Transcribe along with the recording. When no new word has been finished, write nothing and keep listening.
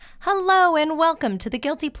Hello and welcome to the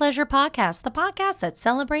Guilty Pleasure Podcast, the podcast that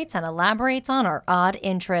celebrates and elaborates on our odd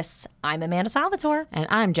interests. I'm Amanda Salvatore. And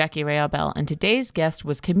I'm Jackie Rael Bell, and today's guest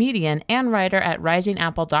was comedian and writer at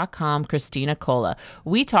risingapple.com, Christina Cola.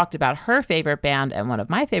 We talked about her favorite band, and one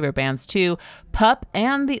of my favorite bands too, Pup,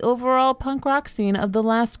 and the overall punk rock scene of the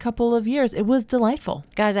last couple of years. It was delightful.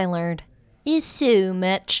 Guys, I learned so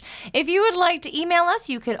much. If you would like to email us,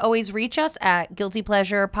 you could always reach us at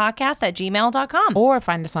guiltypleasurepodcast@gmail.com. Or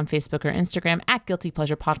find us on Facebook or Instagram at Guilty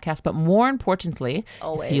Pleasure Podcast. But more importantly,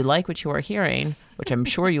 if you like what you are hearing, which I'm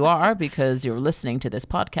sure you are because you're listening to this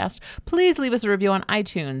podcast, please leave us a review on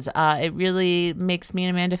iTunes. It really makes me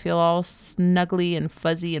and Amanda feel all snuggly and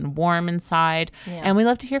fuzzy and warm inside. Yeah. And we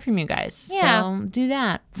love to hear from you guys. Yeah. So do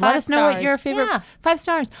that. Let us know what your favorite... Yeah. 5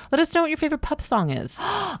 stars. Let us know what your favorite Pup song is.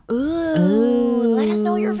 Ooh, let us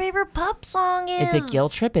know what your favorite Pup song is. Is it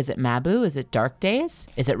Guilt Trip? Is it Maboo? Is it Dark Days?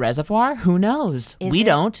 Is it Reservoir? Who knows? We it-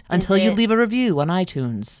 don't until is you it- leave a review on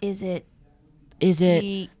iTunes. Is it Is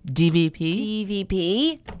it DVP?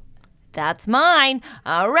 DVP? That's mine.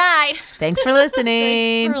 All right. Thanks for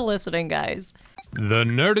listening. Thanks for listening, guys. The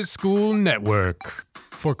Nerdist School Network.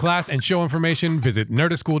 For class and show information, visit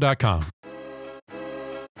nerdistschool.com.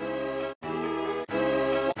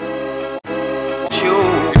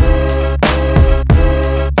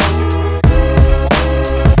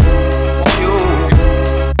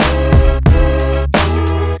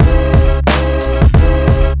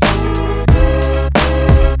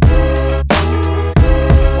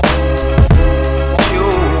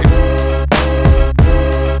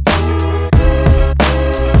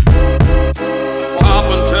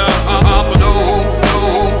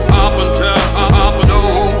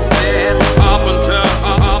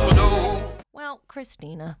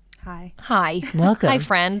 Christina. Hi. Hi. Welcome. Hi,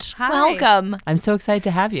 friend. Hi. Welcome. I'm so excited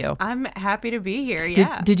to have you. I'm happy to be here.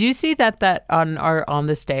 Yeah. Did you see that on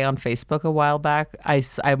this day on Facebook a while back? I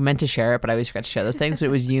meant to share it, but I always forgot to share those things. But it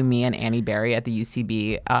was you, me, and Annie Berry at the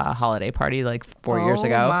UCB holiday party like 4 years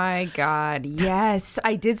ago. Oh my God. Yes.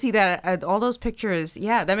 I did see that. All those pictures.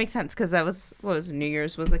 Yeah, that makes sense because that was, what was it, New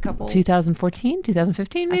Year's was a couple. 2014,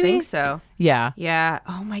 2015 maybe? I think so. Yeah. Yeah.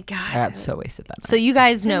 Oh my God. I got so wasted that night. So you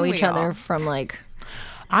guys know Didn't each we other all? from like...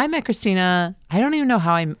 I met Christina. I don't even know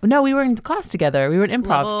how No, we were in class together. We were in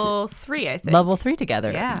improv. Level 3, I think. Level 3 together.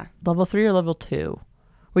 Yeah. Level 3 or level 2?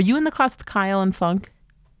 Were you in the class with Kyle and Funk?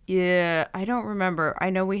 Yeah. I don't remember.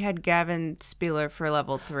 I know we had Gavin Spieler for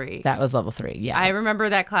level 3. That was level 3. Yeah. I remember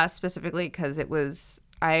that class specifically because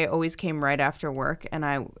I always came right after work, and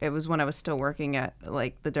it was when I was still working at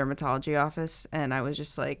like the dermatology office, and I was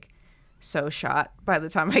just like so shot by the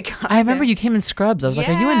time I got I remember there. you came in scrubs. I was like,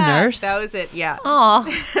 "Are you a nurse?" That was it. Yeah. Oh,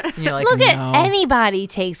 And you're like, look no. at anybody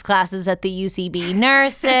takes classes at the UCB.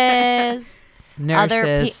 Nurses,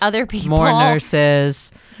 Nurses, other people. more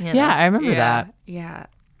nurses. You know. Yeah, I remember Yeah. that. Yeah.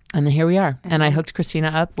 And then here we are. And I hooked Christina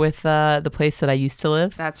up with the place that I used to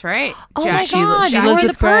live. That's right. Oh Jack- my She God, lives you're the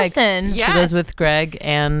with Greg. person. Yeah. She lives Yes. with Greg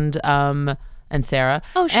and Sarah.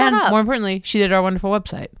 Oh, shut and up. more importantly, she did our wonderful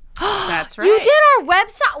website. That's right. You did our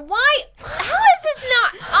website. Why? How is this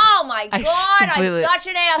not? Oh my I God, completely- I'm such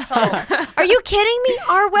an asshole. Are you kidding me?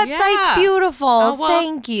 Our website's Yeah. beautiful. Oh, well,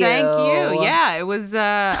 Thank you. Thank you. Yeah, it was.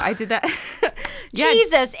 I did that. Yeah.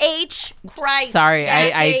 Jesus H. Christ. Sorry, I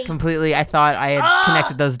Jackie. completely, I thought I had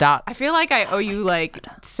connected those dots. I feel like I owe you like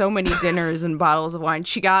so many dinners and bottles of wine.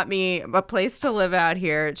 She got me a place to live out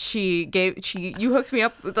here. You hooked me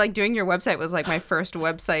up with like doing your website was like my first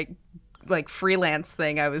website like freelance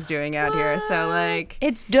thing I was doing out here. So like,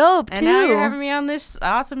 It's dope and too. now you're having me on this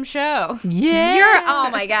awesome show. Yeah.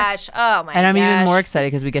 Oh my gosh. Oh my. And I'm even gosh. more excited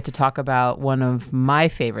because we get to talk about one of my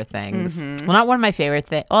favorite things. Mm-hmm. Well, not one of my favorite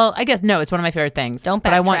things. Well, I guess, no, it's one of my favorite things. Don't backtrack.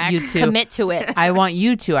 But I want you to commit to it. I want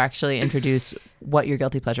you to actually introduce what your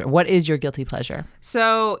guilty pleasure. What is your guilty pleasure?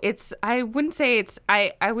 So I would say it's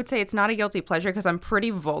not a guilty pleasure because I'm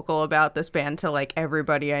pretty vocal about this band to like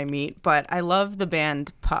everybody I meet, but I love the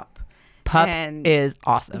band Pup. Pup And is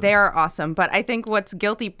awesome. They are awesome, but I think what's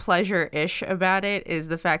guilty pleasure-ish about it is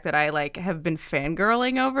the fact that I like have been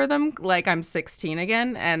fangirling over them like I'm 16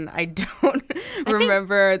 again, and I don't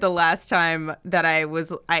remember the last time that I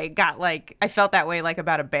felt that way like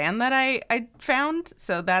about a band that I found.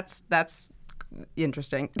 So that's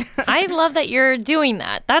interesting. I love that you're doing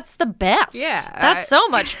that. That's the best. Yeah, That's so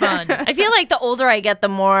much fun. I feel like the older I get, the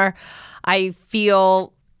more I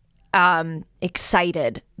feel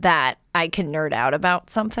excited that I can nerd out about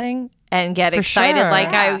something and get For excited sure.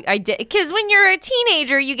 like Yeah. I did. Because when you're a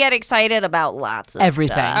teenager, you get excited about lots of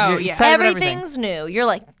everything. stuff. Oh, You're yeah. excited about everything. Everything's new. You're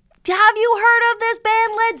like, have you heard of this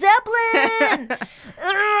band Led Zeppelin?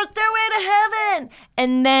 Stairway to Heaven.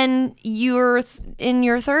 And then you're in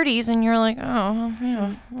your 30s and you're like, oh,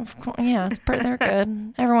 yeah, of course, yeah, they're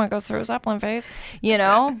good. Everyone goes through a Zeppelin phase, you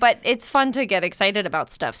know? But it's fun to get excited about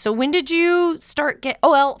stuff. So when did you start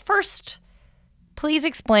first, please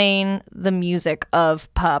explain the music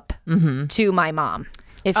of Pup to my mom,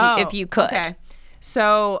 if you could. Okay.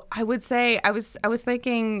 So I would say I was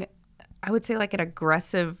thinking, I would say like an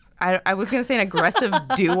aggressive. I was gonna say an aggressive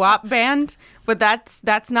doo-wop band, but that's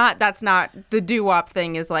not the doo-wop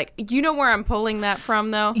thing. Is like, you know where I'm pulling that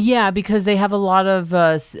from though? Yeah, because they have a lot of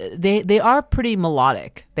they are pretty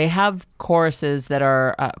melodic. They have choruses that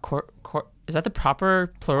are is that the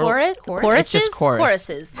proper plural? Choruses? It's just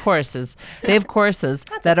choruses. They have choruses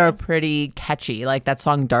that are pretty catchy. Like that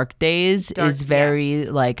song "Dark Days" is very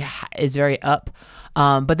up.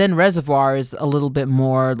 But then Reservoir is a little bit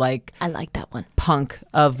more like, I like that one. Punk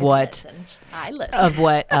of what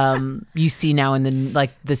you see now in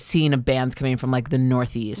the scene of bands coming from like the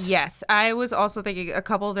Northeast. Yes, I was also thinking a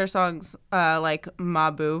couple of their songs, like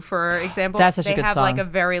Mabu, for example. That's such a good They have song. like a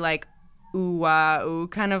very like ooh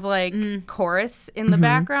kind of like chorus in the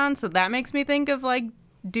background, so that makes me think of like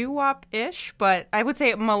doo-wop-ish. But I would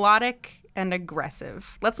say melodic and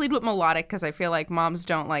aggressive. Let's lead with melodic because I feel like moms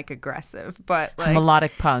don't like aggressive, but like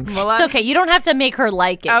Melodic punk. It's okay. You don't have to make her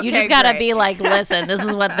like it. You Okay, just got to great. be like, listen, this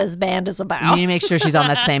is what this band is You about. need to make sure she's on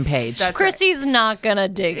that same page. That's Chrissy's not going to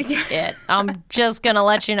dig it. I'm just going to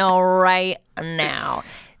let you know right now.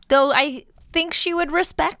 Though I think she would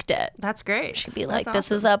respect it. That's great. She'd be like, That's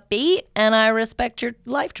this is upbeat and I respect your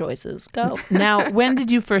life choices. Go. Now, when did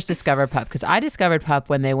you first discover Pup? Because I discovered Pup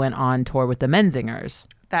when they went on tour with the Menzingers.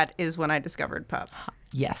 That is when I discovered Pup.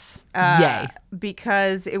 Yes. Yay.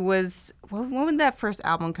 Because it was, when did that first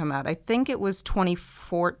album come out? I think it was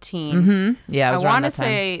 2014. Yeah, it I was around want to that time.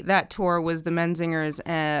 say that tour was the Menzingers,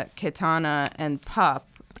 Kitana, and Pup.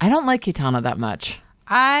 I don't like Kitana that much.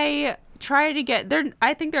 I try to get,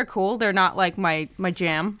 I think they're cool. They're not like my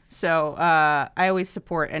jam. So I always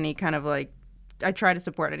support any kind of like, I try to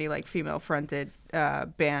support any like female fronted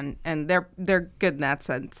band, and they're good in that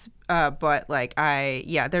sense. But like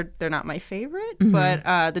they're not my favorite.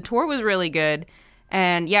 But the tour was really good,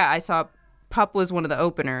 and yeah, I saw Pup was one of the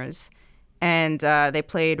openers, and they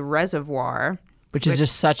played Reservoir, Which is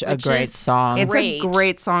just such a great song. It's Great. a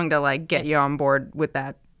great song to like get you on board with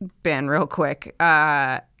that band real quick.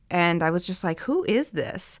 And I was just like, who is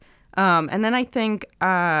this? And then I think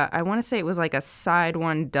I want to say it was like a Side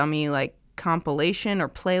One Dummy like compilation or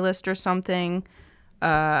playlist or something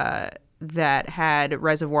that had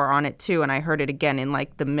Reservoir on it too, and I heard it again in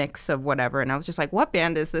like the mix of whatever, and I was just like, what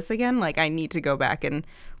band is this again? Like, I need to go back and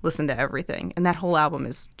listen to everything. And that whole album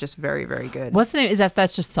is just very, very good. What's the name?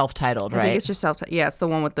 That's just self-titled, I right? think it's just yeah, it's the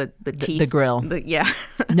one with the teeth, the grill. Yeah.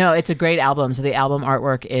 No, it's a great album. So the album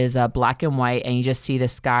artwork is black and white, and you just see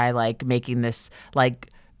this guy like making this like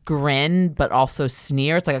grin but also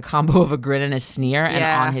sneer. It's like a combo of a grin and a sneer, and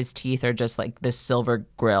Yeah. on his teeth are just like this silver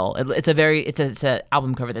grill. It's a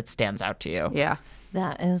album cover that stands out to you. Yeah.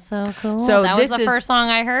 That is so cool. So that was this the is- first song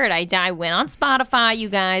I heard. I went on Spotify, you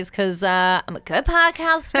guys, because I'm a good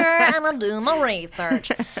podcaster and I do my research.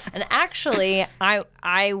 And actually,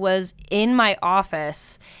 I was in my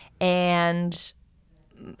office, and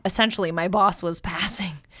essentially my boss was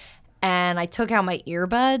passing. And I took out my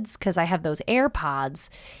earbuds because I have those AirPods,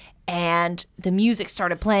 and the music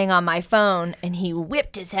started playing on my phone, and he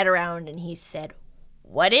whipped his head around and he said,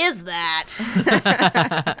 "What is that?"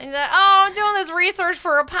 I said, "Oh, I'm doing this research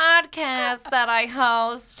for a podcast that I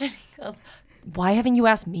host." And he goes, "Why haven't you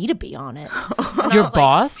asked me to be on it?" And Your I was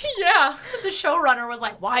boss? Like, yeah. The showrunner was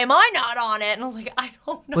like, "Why am I not on it?" And I was like, "I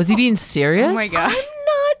don't know." Was he being serious? Oh my god. I'm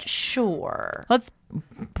not sure. Let's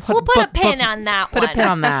We'll put a pin on that put one. a pin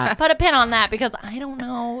on that. Put a pin on that because I don't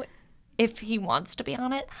know if he wants to be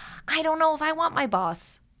on it. I don't know if I want my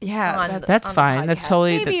boss. Yeah, on That's on the fine. That's podcast.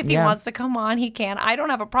 totally- Maybe if he yeah. wants to come on, he can. I don't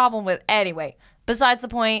have a problem with. Anyway, besides the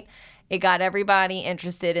point, it got everybody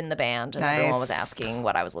interested in the band, and everyone was Nice. asking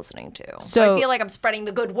what I was listening to. So So- I feel like I'm spreading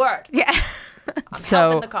the good word. Yeah. I'm So-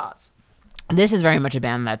 helping the cause. This is very much a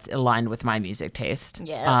band that's aligned with my music taste.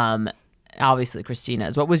 Yes. Obviously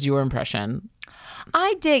Christina's. What was your impression?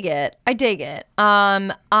 I dig it.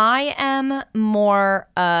 I am more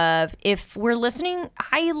of, if we're listening,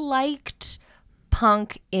 I liked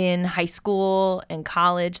punk in high school and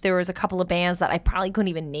college. There was a couple of bands that I probably couldn't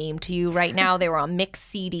even name to you right now. They were on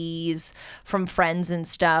mixed CDs from friends and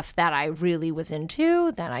stuff that I really was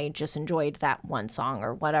into, that I just enjoyed that one song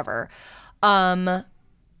or whatever. I'm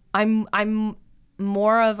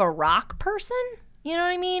more of a rock person. You know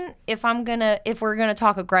what I mean? If we're gonna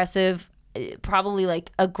talk aggressive, probably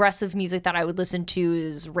like aggressive music that I would listen to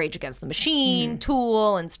is Rage Against the Machine,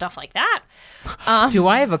 Tool, and stuff like that. Do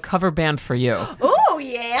I have a cover band for you? Oh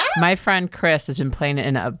yeah. My friend Chris has been playing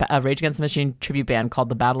in a Rage Against the Machine tribute band called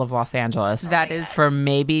the Battle of Los Angeles. That is for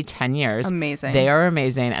maybe 10 years. amazing. They are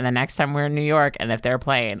amazing. And the next time we're in New York, and if they're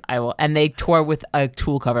playing, I will. And they tour with a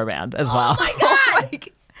Tool cover band as well. Oh my God.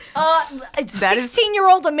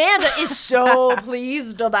 16-year-old Amanda is so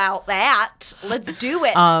pleased about that. Let's do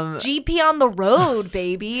it. GP on the road,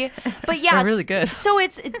 baby. But yes, they're really good. So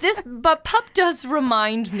it's this, but Pup does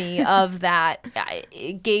remind me of that.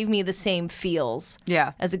 It gave me the same feels.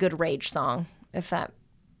 Yeah. As a good Rage song, if that's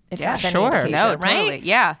sure. any indication, No, right? totally.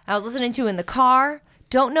 Yeah. I was listening to it in the car.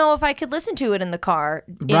 Don't know if I could listen to it in the car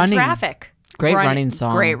in traffic. Great running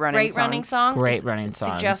song. Great running Great running song. Great running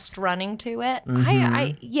songs. Suggest running to it.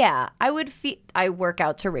 Mm-hmm. I would I work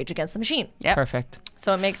out to Rage Against the Machine. Yep. Perfect.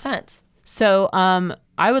 So it makes sense. So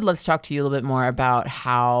I would love to talk to you a little bit more about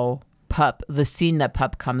how Pup, the scene that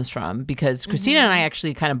Pup comes from, because Christina and I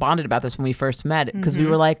actually kind of bonded about this when we first met, because we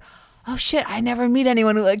were like, oh shit, I never meet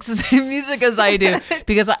anyone who likes the same music as I do.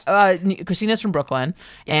 Because Christina's from Brooklyn,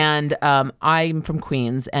 and I'm from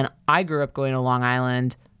Queens, and I grew up going to Long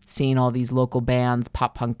Island, seeing all these local bands,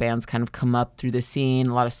 pop punk bands kind of come up through the scene,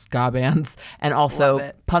 a lot of ska bands, and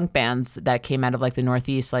also punk bands that came out of like the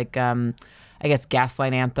Northeast, like I guess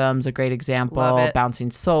Gaslight Anthem's a great example,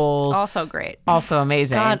 Bouncing Souls. Also great. Also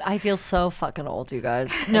amazing. God, I feel so fucking old, you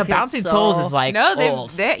guys. No, Bouncing Souls is like old.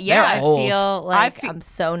 They're I old. feel like I'm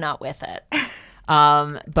so not with it.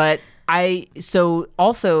 But so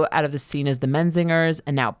also out of the scene is the Menzingers,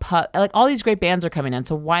 and now Pup. Like all these great bands are coming in.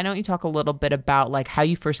 So why don't you talk a little bit about like how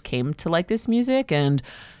you first came to like this music, and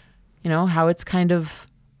how it's kind of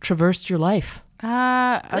traversed your life?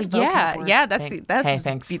 Yeah.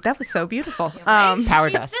 Thanks. That was so beautiful. Power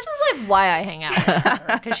dust. This is like why I hang out with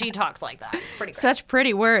her, because she talks like that. It's pretty great. Such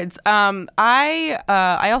pretty words. I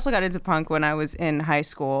also got into punk when I was in high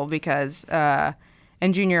school because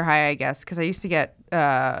in junior high, I guess, because I used to get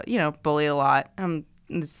bullied a lot. I'm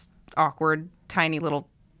this awkward, tiny little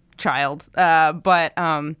child. But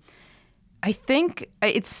I think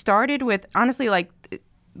it started with honestly like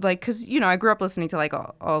because I grew up listening to like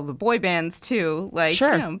all the boy bands too, like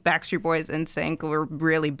Backstreet Boys and NSYNC were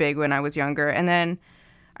really big when I was younger. And then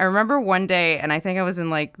I remember one day, and I think I was in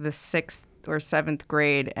like the 6th or 7th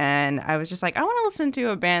grade, and I was just like, I want to listen to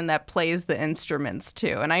a band that plays the instruments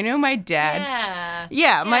too. And I know my dad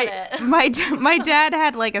my dad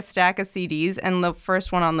had like a stack of CDs, and the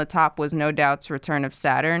first one on the top was No Doubt's Return of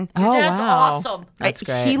Saturn. That's awesome. That's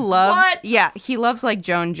great. He loves like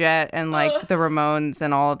Joan Jett and like the Ramones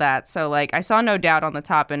and all of that. So like I saw No Doubt on the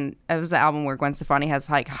top, and it was the album where Gwen Stefani has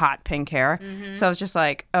like hot pink hair. So I was just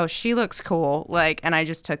like, oh, she looks cool. Like, and I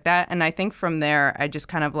just took that, and I think from there I just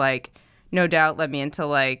kind of like No Doubt led me into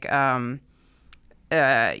like all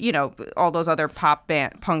those other punk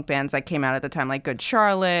bands that came out at the time, like Good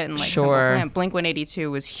Charlotte and like Blink-182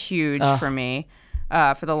 was huge for me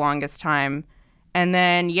for the longest time. And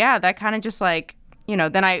then that kind of just like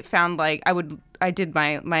then I found like I did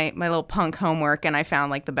my little punk homework, and I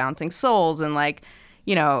found like the Bouncing Souls and like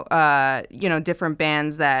different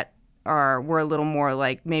bands that were a little more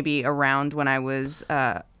like maybe around when I was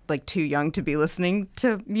like too young to be listening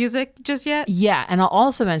to music just yet. Yeah, and I'll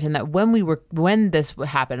also mention that when this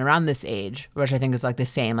happened around this age, which I think is like the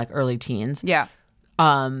same, like early teens. Yeah.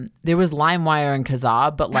 There was LimeWire and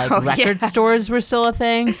Kazaa, but like record stores were still a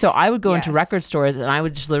thing. So I would go into record stores, and I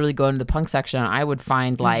would just literally go into the punk section, and I would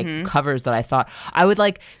find like covers that I thought I would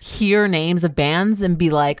like hear names of bands and be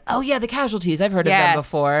like, oh yeah, the Casualties, I've heard of them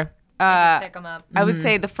before. Just pick them up. I would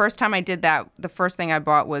say the first time I did that, the first thing I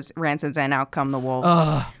bought was Rancid's and Out Come the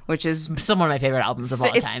Wolves, which is still one of my favorite albums of all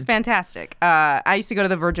time. It's fantastic. I used to go to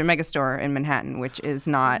the Virgin Megastore in Manhattan, which is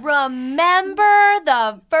not... Remember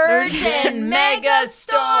the Virgin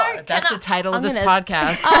Megastore. That's the title of this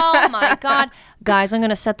podcast. Oh my God. Guys, I'm going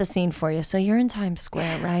to set the scene for you. So you're in Times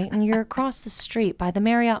Square, right? And you're across the street by the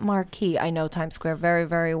Marriott Marquis. I know Times Square very,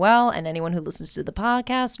 very well, and anyone who listens to the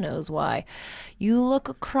podcast knows why. You look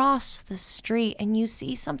across the street and you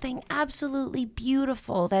see something absolutely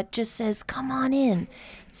beautiful that just says, come on in.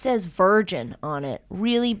 It says Virgin on it,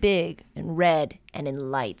 really big and red and in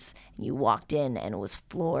lights. And you walked in, and it was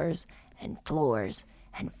floors and floors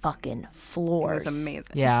and fucking floors. It was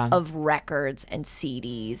amazing. Yeah. Of records and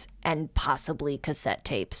CDs and possibly cassette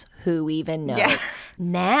tapes. Who even knows? Yeah.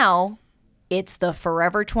 Now it's the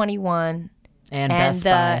Forever 21 And Best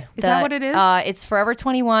Buy. Is that what it is? It's Forever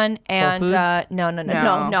 21 and Foods?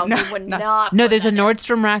 No, we would not. No, put there's that a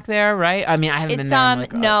Nordstrom rack there, right? I mean, I haven't been It's there. I'm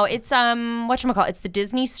like, no, it's whatchamacallit. It's the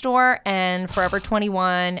Disney store and Forever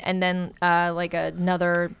 21 and then like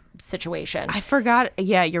another situation. I forgot.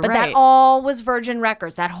 Yeah, you're But right. that all was Virgin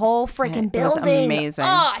Records. That whole freaking It was building. amazing. Oh,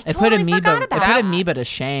 I It totally put Amoeba. forgot It about put that. Amoeba to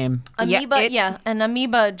shame. Amoeba, and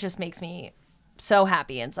Amoeba just makes me so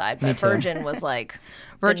happy inside. But too. Virgin was like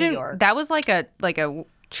Virgin. New York. That was like a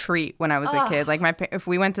treat when I was a kid. Like if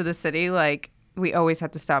we went to the city, like we always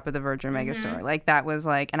had to stop at the Virgin Megastore. Like that was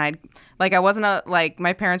like, and I wasn't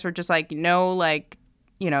my parents were just like, no, like,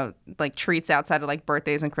 you know, like treats outside of like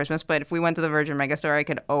birthdays and Christmas. But if we went to the Virgin Megastore, I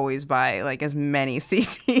could always buy like as many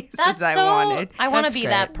CDs as I wanted. I want to That's be great.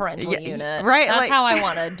 that parental unit. right, That's like- how I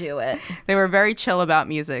want to do it. They were very chill about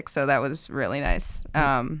music, so that was really nice.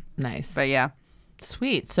 Nice. But yeah.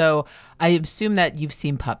 Sweet. So I assume that you've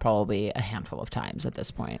seen Pup probably a handful of times at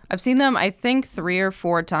this point. I've seen them, I think, 3 or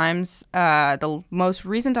 4 times. The most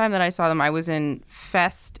recent time that I saw them, I was in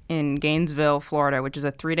Fest in Gainesville, Florida, which is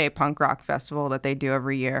a 3-day punk rock festival that they do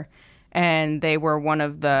every year. And they were one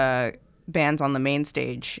of the bands on the main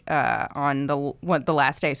stage on the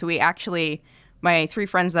last day. So we actually, my 3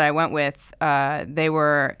 friends that I went with, we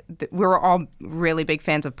were all really big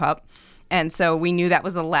fans of Pup. And so we knew that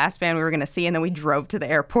was the last band we were going to see, and then we drove to the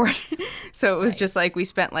airport. So it was just like we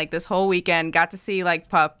spent like this whole weekend, got to see like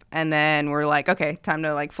Pup, and then we're like, okay, time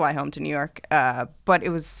to like fly home to New York. But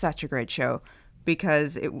it was such a great show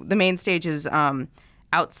because the main stage is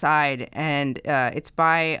outside, and it's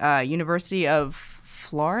by University of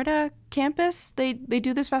Florida campus. They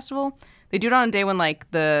do this festival. They do it on a day when like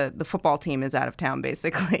the football team is out of town,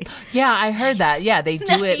 basically. Yeah, I heard that. Yeah, they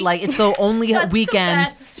do it like it's the only weekend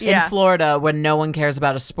in Yeah. Florida when no one cares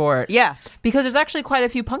about a sport. Yeah. Because there's actually quite a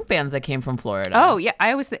few punk bands that came from Florida. Oh yeah,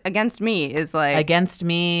 I always Against Me is like Against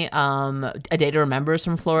Me, A Day to Remember is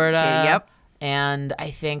from Florida. Yep. And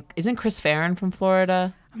I think, isn't Chris Farron from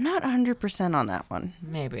Florida? I'm not 100% on that one.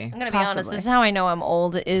 Maybe. I'm gonna be honest. Possibly. This is how I know I'm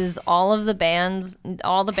old. Is all the bands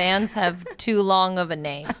have too long of a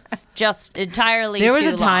name, just entirely. There was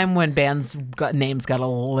too a time when bands names got a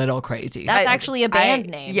little crazy. That's actually a band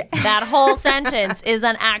name. yeah. That whole sentence is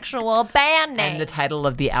an actual band name. And the title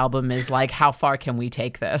of the album is like, How Far Can We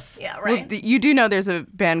Take This? yeah, Well, right. you do know there's a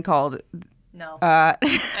band called No, I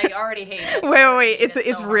already hate it. wait,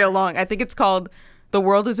 it's so real long. I think it's called The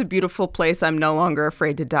World is a Beautiful Place. I'm no longer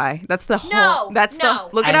afraid to die. That's the whole. No, That's no,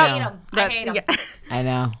 the. Look it I up. hate 'em. I That- hate 'em. yeah. I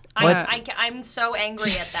know. I'm so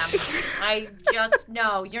angry at them. I just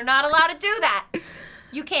no. You're not allowed to do that.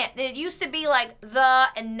 You can't. It used to be like the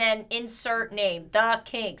and then insert name. The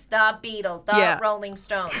Kinks, the Beatles, the Yeah. Rolling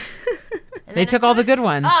Stones. And They then took as all soon the as- good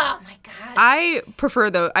ones. Oh my god. I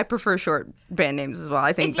prefer short band names as well.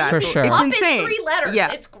 I think It's that's For sure. It's Up insane. is 3 letters.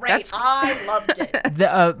 Yeah, It's great. that's- I loved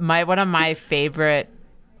it. One of my favorite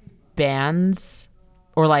bands,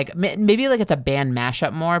 or like maybe like it's a band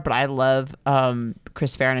mashup more, but I love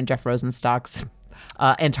Chris Farron and Jeff Rosenstock's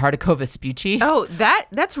Antarctica Vespucci. Oh,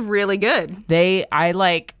 that's really good. I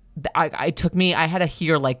had to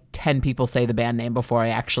hear like 10 people say the band name before I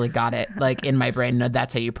actually got it like in my brain. No,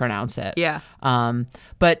 that's how you pronounce it. Yeah.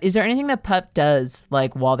 But is there anything that Pup does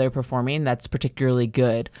like while they're performing that's particularly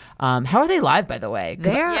good? How are they live, by the way?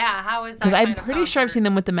 They're Yeah, how is that? Because I'm kind of pretty sure I've concert? seen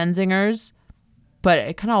them with the Menzingers, but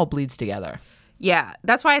it kind of all bleeds together. Yeah,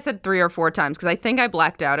 that's why I said 3 or 4 times because I think I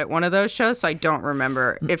blacked out at one of those shows, so I don't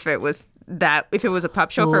remember if it was a Pup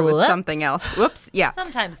show or if it was Whoops. something else. Whoops. Yeah.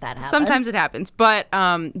 Sometimes that happens. Sometimes it happens, but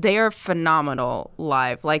they are phenomenal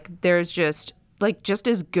live. Like there's just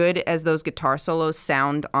as good as those guitar solos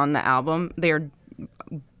sound on the album. They are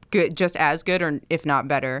good, just as good, or if not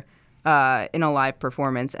better, in a live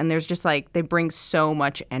performance. And there's just like they bring so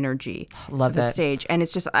much energy Love to the it. stage, and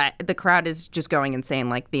it's just the crowd is just going insane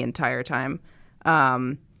like the entire time.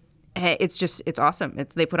 It's awesome.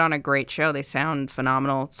 They put on a great show. They sound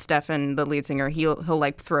phenomenal. Stefan, the lead singer, he'll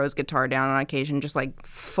like throw his guitar down on occasion, just like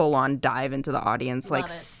full on dive into the audience, like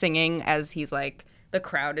Love it. singing as he's like the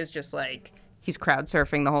crowd is just like he's crowd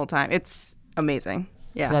surfing the whole time. It's amazing.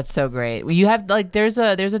 Yeah. That's so great. You have like there's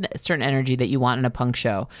a certain energy that you want in a punk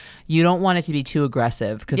show. You don't want it to be too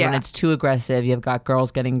aggressive because when Yeah. it's too aggressive, you've got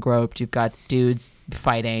girls getting groped, you've got dudes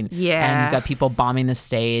fighting, and Yeah. you've got people bombing the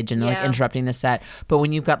stage and like Yeah. interrupting the set. But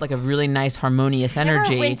when you've got like a really nice harmonious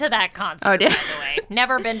energy, Never been to that concert, Oh, yeah. by the way.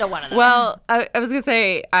 Never been to one of them. Well, I was gonna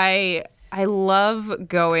say I love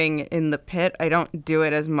going in the pit. I don't do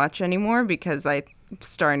it as much anymore because I'm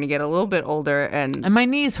starting to get a little bit older and and my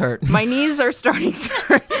knees hurt. my knees are starting to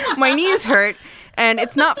hurt. My knees hurt. And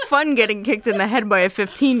it's not fun getting kicked in the head by a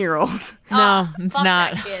 15-year-old. No, it's Fuck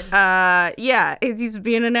not. that kid. Yeah, he's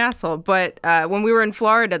being an asshole. But when we were in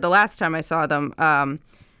Florida the last time I saw them,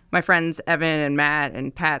 my friends Evan and Matt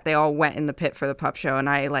and Pat, they all went in the pit for the pup show, and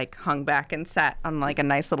I like hung back and sat on like a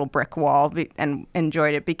nice little brick wall and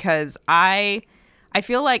enjoyed it because I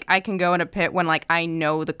feel like I can go in a pit when like I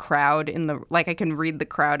know the crowd I can read the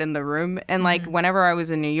crowd in the room. And like whenever I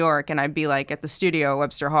was in New York and I'd be like at the studio,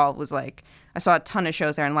 Webster Hall was like, I saw a ton of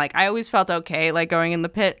shows there, and like I always felt okay like going in the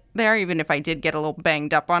pit there, even if I did get a little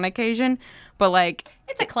banged up on occasion. But like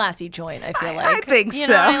It's a classy joint, I feel like. I think you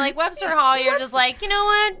so. know, like Webster Hall, you're just like, you know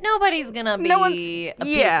what? Nobody's gonna be a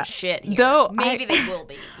piece of shit here. Though maybe they will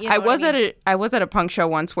be. You know I was at a punk show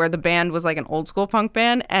once where the band was like an old school punk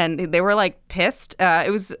band, and they were like pissed.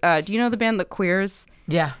 It was do you know the band The Queers?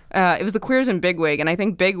 Yeah. It was The Queers and Bigwig, and I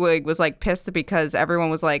think Bigwig was like pissed because everyone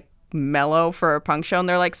was like mellow for a punk show, and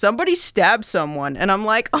they're like, somebody stabbed someone, and I'm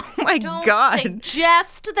like, oh my Don't god,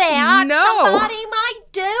 suggest that. No. Somebody might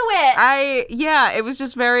do it. It was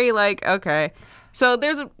just very like, okay. So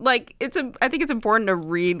there's like I think it's important to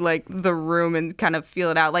read like the room and kind of feel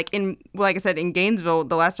it out. Like I said, in Gainesville,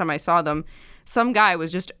 the last time I saw them, some guy was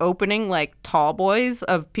just opening like tall boys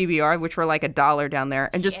of PBR, which were like $1 down there,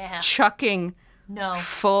 and just chucking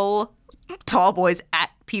full tall boys at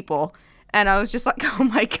people. And I was just like, oh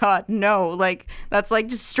my god, no! Like that's like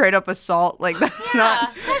just straight up assault. Like that's not.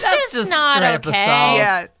 That's just not straight up okay. assault.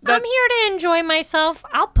 Yeah, I'm here to enjoy myself.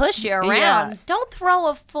 I'll push you around. Yeah. Don't throw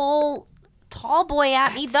a full tall boy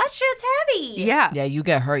at me. That shit's heavy. Yeah. Yeah, you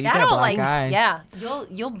get hurt. You get a That'll black eye. Yeah,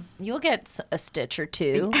 you'll get a stitch or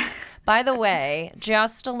two. By the way,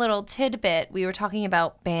 just a little tidbit. We were talking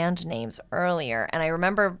about band names earlier, and I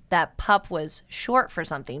remember that PUP was short for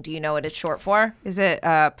something. Do you know what it's short for? Is it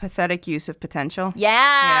pathetic use of potential?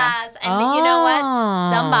 Yes. And you know what? Oh.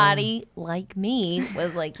 Somebody like me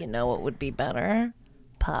was like, you know what would be better?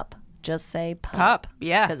 PUP. Just say PUP. Pup.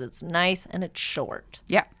 Yeah. Because it's nice and it's short.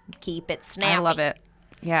 Yeah. Keep it snappy. I love it.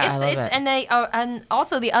 Yeah. love it. And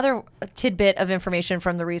also the other tidbit of information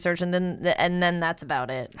from the research, and then that's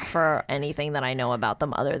about it for anything that I know about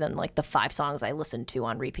them, other than like the 5 songs I listened to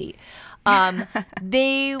on repeat.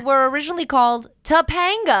 They were originally called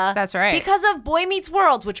Topanga. That's right. Because of Boy Meets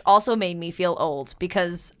World, which also made me feel old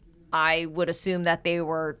because I would assume that they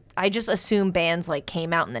were. I just assume bands like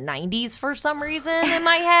came out in the 90s for some reason in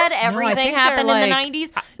my head. Everything think happened they're in the like-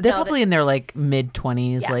 90s. They're No, probably in their like mid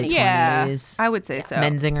 20s, late Yeah. 20s. I would say so.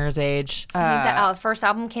 Menzinger's age. I think the first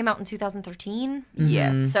album came out in 2013.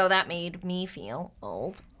 Yes. So that made me feel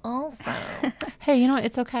old also. Hey, you know what?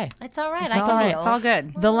 It's okay. It's all right. It's I all can right. be It's old. all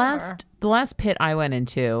good. The last pit I went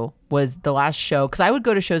into was the last show, because I would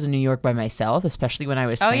go to shows in New York by myself, especially when I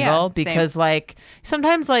was single, yeah, same. because like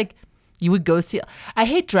sometimes like you would go see. I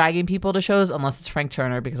hate dragging people to shows unless it's Frank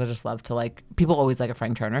Turner, because I just love to like. People always like a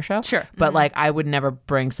Frank Turner show. Sure. But like I would never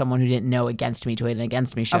bring someone who didn't know Against Me to an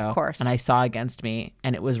Against Me show. Of course. And I saw Against Me,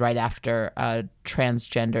 and it was right after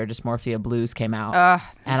Transgender Dysmorphia Blues came out,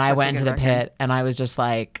 and I such a went into good the record. pit, and I was just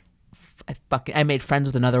like. I made friends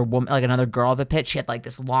with another woman, like another girl at the pit. She had like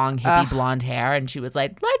this long hippie blonde hair, and she was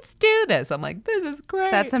like, "Let's do this." I'm like, "This is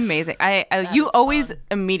great." That's amazing. You always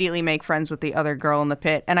immediately make friends with the other girl in the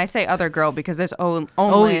pit, and I say other girl because there's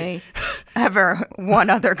only ever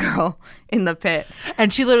one other girl in the pit.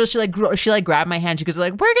 And she literally grabbed my hand. She goes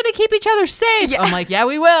like, "We're gonna keep each other safe." I'm like, "Yeah,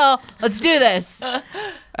 we will. Let's do this."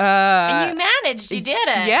 And you managed. You did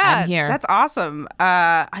it. Yeah, I'm here. that's awesome.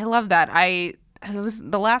 I love that. It was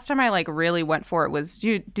the last time I like really went for it was.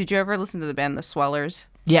 Did you ever listen to the band The Swellers?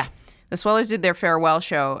 Yeah. The Swellers did their farewell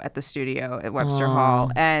show at the studio at Webster Hall,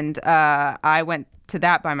 and I went to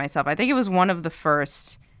that by myself. I think it was one of the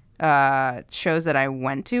first shows that I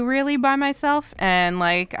went to really by myself, and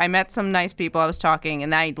like I met some nice people. I was talking,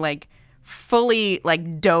 and I like fully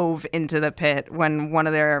like dove into the pit when one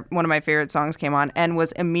of my favorite songs came on, and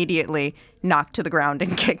was immediately knocked to the ground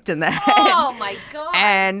and kicked in the head. Oh my god.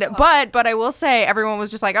 And but I will say everyone was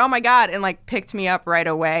just like, oh my god, and like picked me up right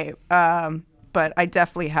away. But I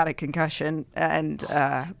definitely had a concussion, and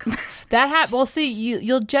Well, see,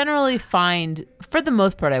 you'll generally find, for the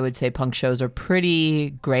most part, I would say punk shows are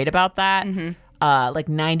pretty great about that. Like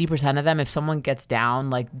 90% of them, if someone gets down,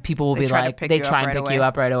 like people will They be try to like, pick they you up try and right pick away. you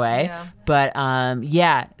up right away. Yeah. But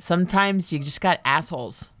yeah, sometimes you just got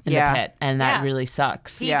assholes in the pit, and that really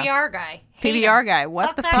sucks. PBR guy. PBR guy.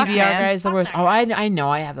 What the fuck, PBR man? guy is the worst. Oh, I know.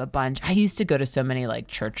 I have a bunch. I used to go to so many like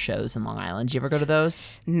church shows in Long Island. Did you ever go to those?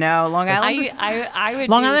 No, Long Island. I would.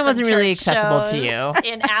 Long do Island some wasn't really church accessible to shows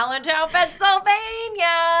you. in Allentown,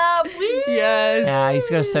 Pennsylvania. Woo! Yes. Yeah, I used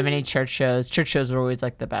to go to so many church shows. Church shows were always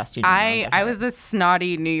like the best. I was this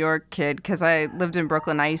snotty New York kid because I lived in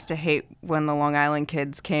Brooklyn. I used to hate when the Long Island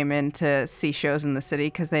kids came in to see shows in the city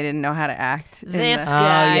because they didn't know how to act. This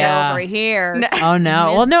guy over here. Oh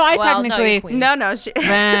no. Well, no. I technically. No.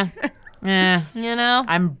 You know,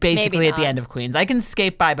 I'm basically at the end of Queens. I can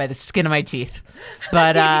skate by the skin of my teeth,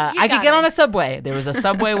 but I could get on a subway. There was a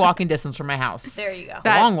subway walking distance from my house. There you go.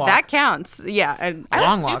 Long walk. That counts. Yeah.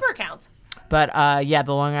 Long walk. Super counts. But yeah,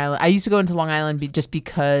 the Long Island. I used to go into Long Island just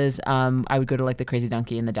because I would go to like the Crazy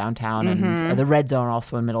Donkey in the downtown and the Red Zone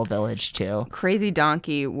also in Middle Village too. Crazy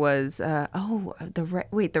Donkey was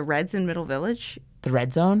the Reds in Middle Village. The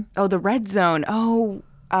Red Zone. Oh, the Red Zone. Oh.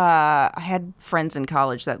 I had friends in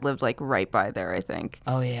college that lived like right by there, I think.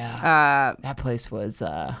 Oh yeah. That place was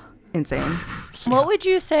insane. What would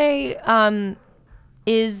you say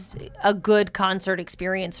is a good concert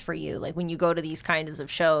experience for you? Like when you go to these kinds of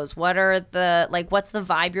shows, what's the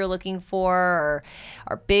vibe you're looking for? Or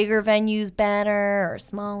are bigger venues better or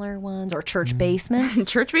smaller ones or church basements?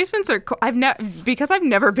 Church basements are cool. I've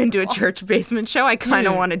never been to a church basement show. I kind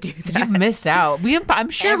of want to do that. You've missed out. I'm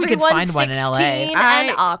sure we could find one in LA.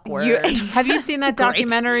 And awkward. Have you seen that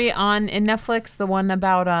documentary in Netflix? The one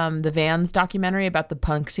about the Vans documentary about the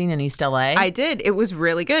punk scene in East LA? I did. It was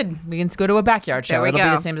really good. We can go to a backyard show. It'll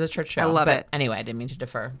be the same as a church show. I love it. Anyway, I didn't mean to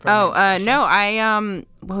defer. No,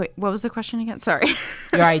 wait, what was the question again? Sorry.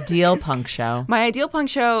 Your ideal punk show. My ideal punk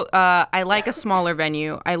show, I like a smaller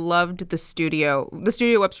venue. I loved the studio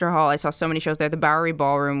Webster Hall. I saw so many shows there. The Bowery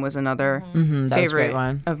Ballroom was another favorite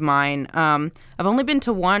one of mine. I've only been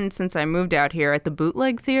to one since I moved out here at the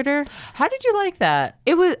Bootleg Theater. How did you like that?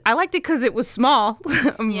 I liked it because it was small,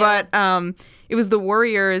 but it was the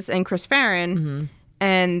Warriors and Chris Farron,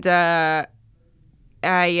 and the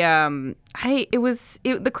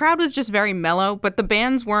crowd was just very mellow, but the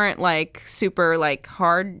bands weren't like super like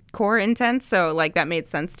hardcore intense, so like that made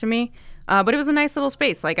sense to me. But it was a nice little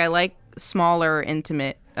space. Like I like smaller,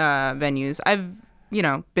 intimate venues. I've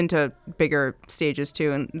been to bigger stages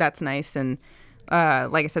too, and that's nice. And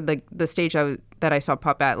like I said, the stage that I saw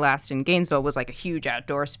Pup at last in Gainesville was like a huge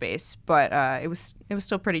outdoor space, but it was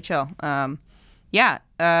still pretty chill. I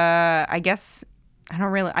guess.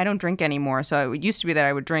 I don't drink anymore. So it used to be that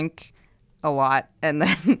I would drink a lot and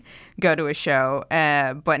then go to a show.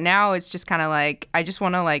 But now it's just kind of like, I just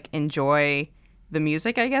want to like enjoy the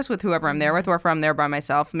music, I guess, with whoever I'm there with, or if I'm there by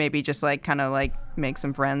myself, maybe just like kind of like make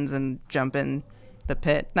some friends and jump in the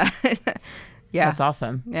pit. Yeah. That's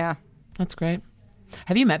awesome. Yeah. That's great.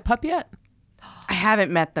 Have you met Pup yet? I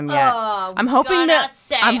haven't met them yet. I'm hoping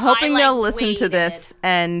they'll listen to this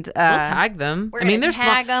and we'll tag them. We're gonna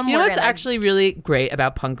tag them. You know what's actually really great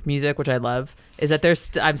about punk music, which I love, is that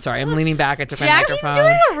there's. I'm sorry, I'm leaning back. I took my microphone. Jackie's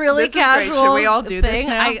doing a really This is great. casual Should we all do this thing.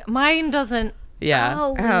 now? Mine doesn't.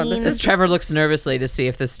 Yeah. This As Trevor looks nervously to see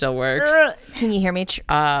if this still works. Can you hear me,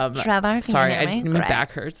 Trevor? Can Sorry, you hear me? my back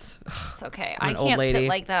hurts. It's okay. I'm I an old can't sit lady.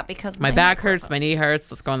 like that because My back hurts, my knee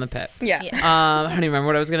hurts. Let's go in the pit. Yeah. I don't even remember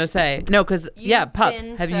what I was gonna say. No, because Pup.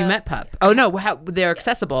 Have you met Pup? Oh no, they're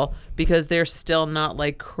accessible because they're still not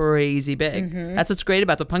like crazy big. That's what's great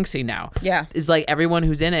about the punk scene now. Yeah. Is like everyone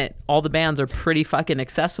who's in it, all the bands are pretty fucking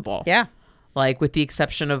accessible. Yeah. Like with the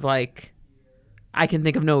exception of like, I can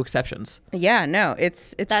think of no exceptions. Yeah. No,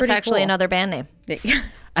 it's That's pretty actually cool. another band name.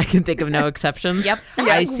 I can think of no exceptions. Yep.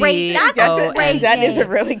 I see. That is a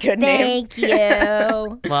really good name. Thank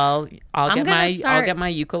you. Well, I'll start- get my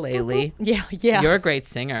ukulele. Yeah. You're a great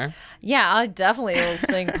singer. Yeah, I definitely will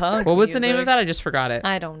sing punk. What was the name music. of that? I just forgot it.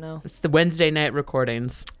 I don't know. It's the Wednesday night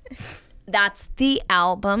recordings. That's the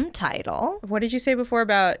album title. What did you say before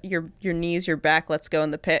about your knees, your back? Let's go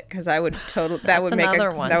in the pit, because I would that would make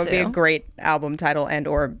another one, that would be a too. great album title and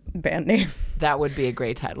or band name. That would be a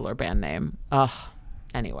great title or band name. Ugh.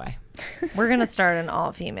 Anyway. We're gonna start an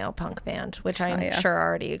all-female punk band, which I'm sure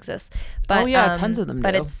already exists. But tons of them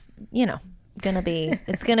But do. it's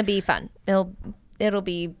gonna be fun. It'll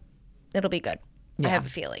be good. I have a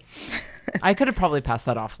feeling. I could have probably passed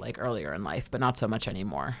that off like earlier in life, but not so much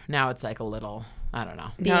anymore. Now it's like a little, I don't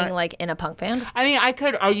know. Being like in a punk band. I mean,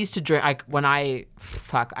 I used to drink.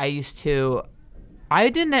 I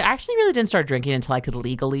actually really didn't start drinking until I could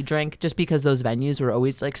legally drink, just because those venues were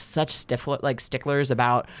always like such sticklers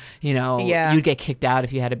about, you'd get kicked out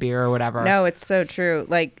if you had a beer or whatever. No, it's so true.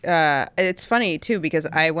 Like, it's funny too, because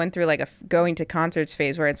I went through like a going to concerts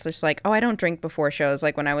phase where it's just like, oh, I don't drink before shows,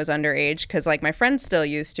 like when I was underage, because like my friends still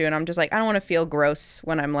used to, and I'm just like, I don't want to feel gross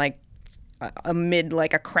when I'm like amid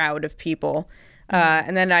like a crowd of people.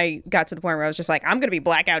 And then I got to the point where I was just like, I'm going to be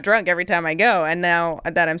blackout drunk every time I go. And now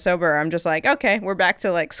that I'm sober, I'm just like, okay, we're back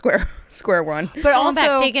to like square one. But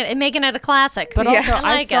also taking it, making it a classic. But also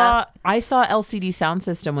I saw LCD Sound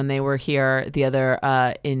System when they were here the other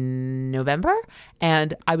in November,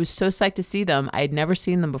 and I was so psyched to see them. I had never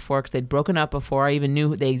seen them before because they'd broken up before I even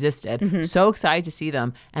knew they existed. Mm-hmm. So excited to see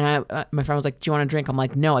them. And my friend was like, do you want to drink? I'm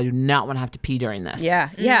like, no, I do not want to have to pee during this. Yeah.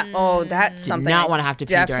 Oh, that's something I want to have to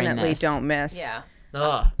pee during this. Definitely don't miss. Yeah.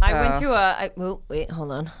 I went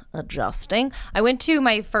to adjusting. I went to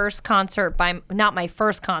my first concert not my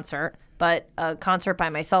first concert, but a concert by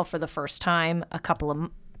myself for the first time a couple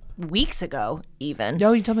of weeks ago, even.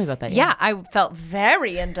 Oh, you told me about that. Yeah, I felt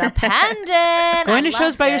very independent. Going to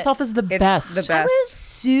shows by yourself is the best. The best. I was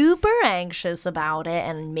super anxious about it,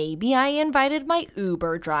 and maybe I invited my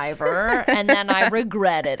Uber driver, and then I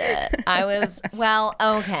regretted it. I was,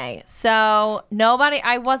 okay. So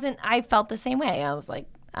I felt the same way. I was like,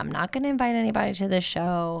 I'm not going to invite anybody to this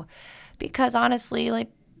show because honestly,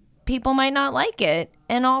 like, people might not like it.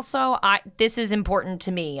 And also, this is important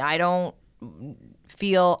to me. I don't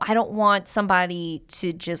want somebody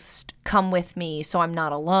to just come with me so I'm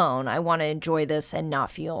not alone. I want to enjoy this and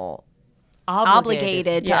not feel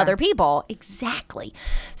obligated to other people. Exactly.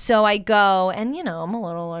 So I go and, I'm a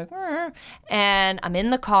little like, and I'm in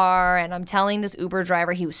the car and I'm telling this Uber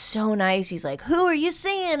driver, he was so nice. He's like, who are you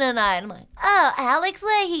seeing tonight? I'm like, oh, Alex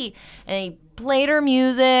Leahy. And he played her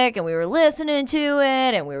music and we were listening to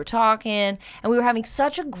it and we were talking and we were having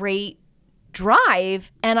such a great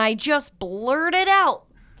drive, and I just blurted out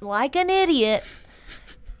like an idiot,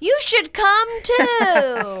 you should come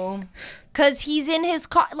too. Because he's in his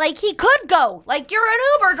car. Like, he could go. Like, you're an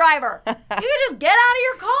Uber driver. You could just get out of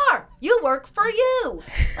your car. You work for you.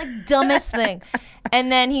 Like, dumbest thing. And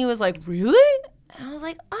then he was like, really? And I was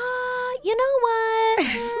like, you know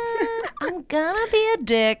what? I'm gonna be a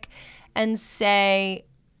dick and say,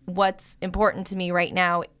 what's important to me right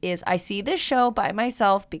now is I see this show by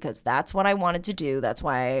myself because that's what I wanted to do. That's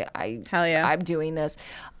why I'm doing this.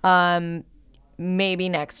 Maybe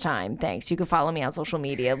next time. Thanks. You can follow me on social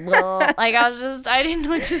media. Like, I didn't know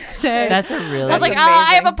what to say. That's a really. I was like,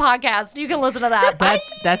 I have a podcast. You can listen to that.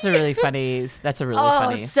 That's a really funny. That's a really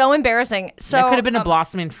funny. So embarrassing. So that could have been a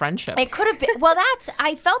blossoming friendship. It could have been. Well,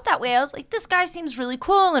 I felt that way. I was like, this guy seems really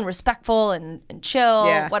cool and respectful and chill.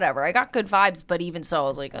 Yeah. Whatever. I got good vibes, but even so, I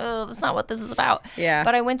was like, oh, that's not what this is about. Yeah.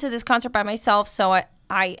 But I went to this concert by myself, so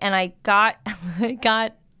I got I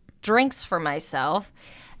got drinks for myself.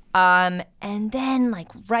 And then like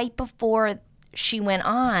right before she went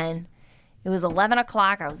on, it was 11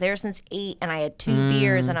 o'clock. I was there since 8 and I had 2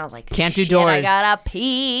 beers and I was like, can't do doors. I gotta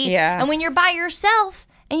pee. Yeah. And when you're by yourself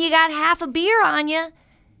and you got half a beer on you,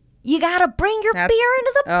 you gotta bring your beer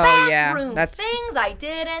into the bathroom. Yeah. Things I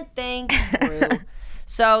didn't think through.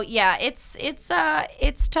 So yeah,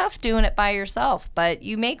 it's tough doing it by yourself, but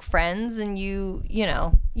you make friends and you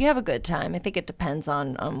have a good time. I think it depends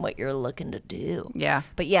on what you're looking to do. Yeah.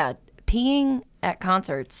 But yeah, peeing at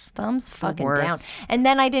concerts, thumbs fucking down. And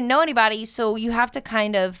then I didn't know anybody, so you have to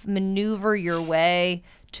kind of maneuver your way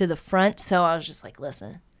to the front. So I was just like,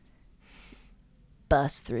 listen,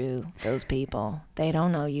 bust through those people. They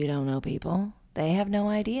don't know you don't know people. They have no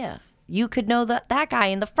idea. You could know that guy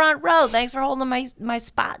in the front row. Thanks for holding my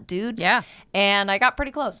spot, dude. Yeah. And I got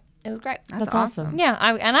pretty close. It was great. That's awesome. Yeah.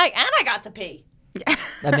 I got to pee.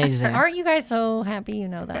 Amazing. Aren't you guys so happy you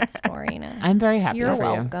know that story now? I'm very happy. You're for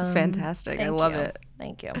welcome. you. Fantastic. I love it.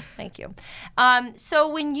 Thank you. So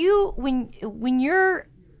when you're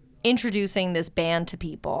introducing this band to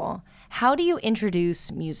people, how do you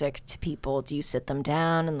introduce music to people? Do you sit them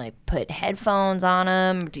down and like put headphones on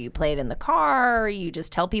them? Do you play it in the car? Or you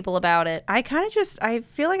just tell people about it? I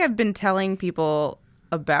feel like I've been telling people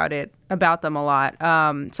about them a lot.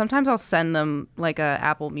 Sometimes I'll send them like a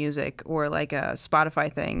Apple Music or like a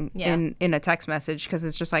Spotify thing in a text message because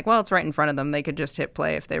it's just like, well, it's right in front of them. They could just hit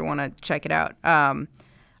play if they want to check it out.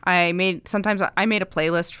 I made a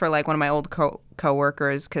playlist for like one of my old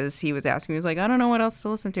coworkers because he was asking me, he was like, I don't know what else to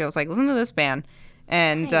listen to. I was like, listen to this band.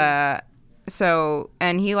 And and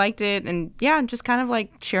he liked it. And yeah, just kind of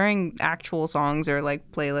like sharing actual songs or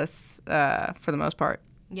like playlists for the most part.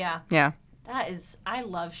 Yeah. Yeah. I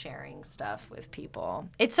love sharing stuff with people.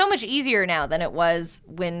 It's so much easier now than it was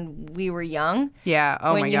when we were young. Yeah.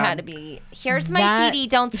 Oh my God. When you had to be, here's my CD,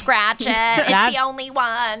 don't scratch it. It's the only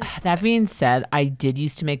one. That being said, I did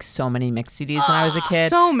used to make so many mix CDs when I was a kid.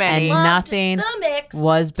 So many. And nothing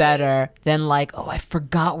was better than like, oh, I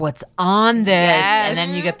forgot what's on this. Yes. And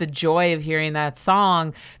then you get the joy of hearing that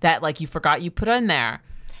song that like you forgot you put in there.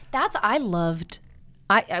 I loved.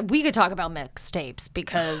 We could talk about mixtapes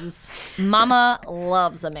because Mama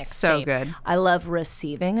loves a mixtape. So good. I love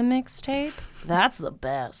receiving a mixtape. That's the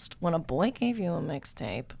best. When a boy gave you a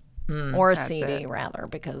mixtape or a CD rather,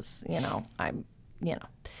 because you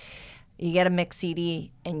get a mix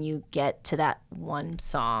CD and you get to that one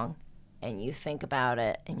song and you think about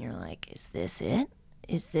it and you're like, is this it?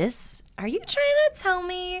 Are you trying to tell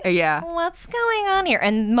me what's going on here?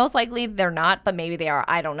 And most likely they're not, but maybe they are.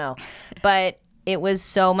 I don't know. But it was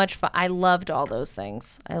so much fun. I loved all those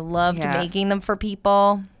things. I loved making them for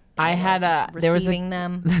people. I had them.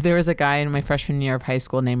 There was a guy in my freshman year of high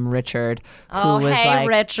school named Richard.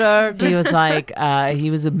 Richard. He was like,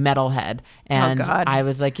 he was a metalhead. And God. I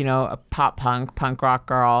was like, a punk rock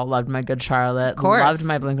girl. Loved my Good Charlotte. Of course. Loved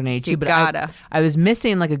my Blink-182. But I was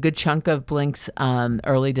missing like a good chunk of Blink's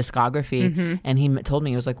early discography. Mm-hmm. And he told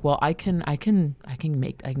me, he was like, well, I can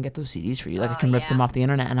get those CDs for you. Like I can rip them off the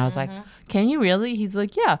internet. And I was like, can you really? He's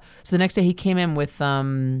like, yeah. So the next day he came in with,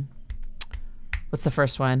 what's the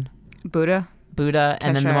first one? Buddha,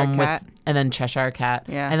 and then the one Cat. and then Cheshire Cat.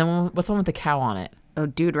 Yeah. And then what's the one with the cow on it? Oh,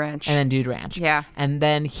 Dude Ranch. And then Dude Ranch. Yeah. And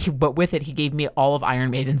then but with it, he gave me all of Iron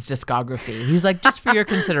Maiden's discography. He was like, just for your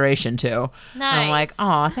consideration too. Nice. And I'm like,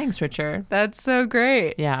 aw, thanks, Richard. That's so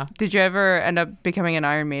great. Yeah. Did you ever end up becoming an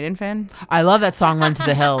Iron Maiden fan? I love that song, Run to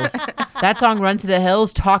the Hills. That song, Run to the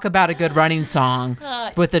Hills, talk about a good running song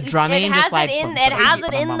with the drumming. It has just like, it has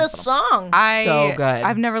it in the song. So good.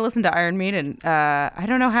 I've never listened to Iron Maiden. I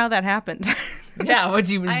don't know how that happened. Yeah, would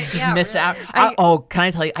you miss out? Can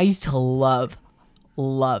I tell you? I used to love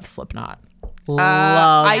Slipknot.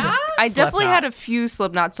 I definitely had a few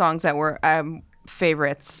Slipknot songs that were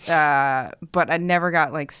favorites, but I never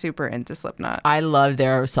got like super into Slipknot. I loved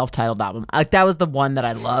their self-titled album. Like that was the one that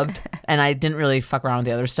I loved, and I didn't really fuck around with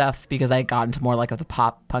the other stuff because I got into more like of the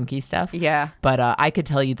pop punky stuff. Yeah, but I could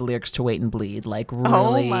tell you the lyrics to Wait and Bleed like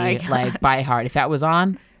really like by heart. If that was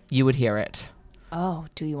on, you would hear it. Oh,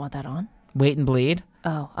 do you want that on? Wait and Bleed.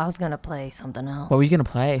 Oh, I was gonna play something else. What were you gonna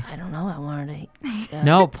play? I don't know. I wanted to.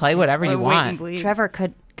 No, play whatever you want. Trevor,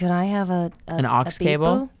 could I have an aux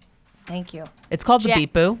cable? Boo? Thank you. It's called the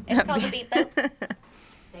Beep Boo. It's called the Beep Boo.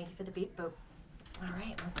 Thank you for the Beep Boo. All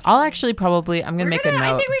right. I'll actually probably I'm gonna make a note.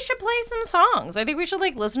 I think we should play some songs. I think we should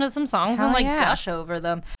like listen to some songs and like gush over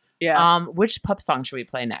them. Yeah. Which pup song should we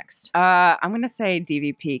play next? I'm gonna say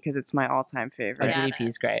DVP because it's my all-time favorite. DVP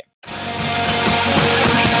is great.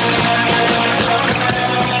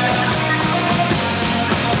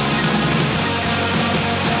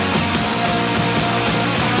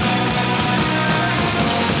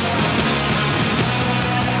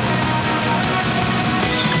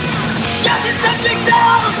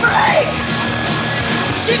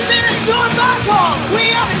 She's been ignoring my call. We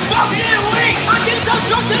haven't spoken in a week. I get so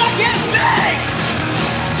drunk that I can't speak.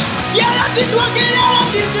 Yeah, nothing's working out. Our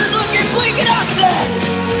future's looking bleak and upset.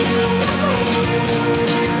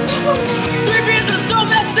 3 beers are so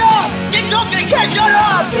messed up. Get drunk and can't shut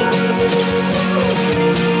up.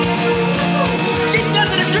 She says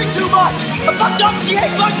that I drink too much. I'm fucked up. She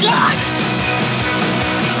hates my guts.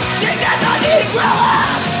 She says I need to grow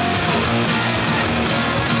up.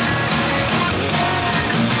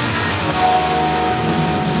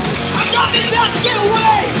 Dropping fast to get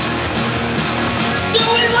away.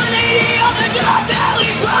 Doing 180 on the God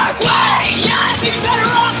Valley Parkway. Yeah, I'd be better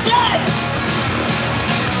off dead.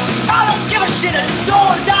 I don't give a shit. I just don't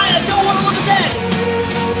want to die. I don't want to look ahead.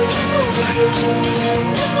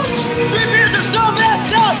 3 beers are so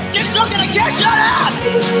messed up. Get drunk and I can't shut up.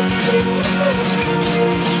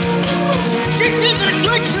 She seems to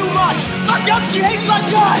drink too much. Fucked up, she hates my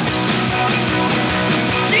guts.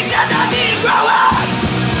 She says I need to grow up.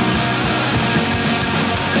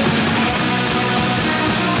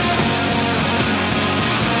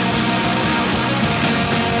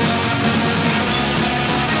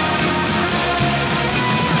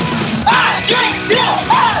 Drink till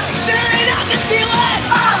I'm staring at the ceiling.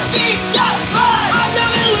 I'll be just fine. I'm not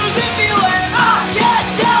gonna lose the feeling. I can't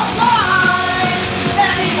tell lies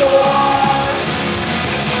anymore.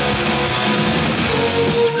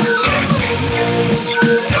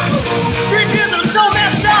 3 beers, I'm so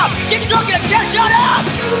messed up. Get drunk and I can't shut up.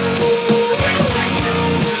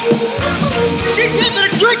 She thinks that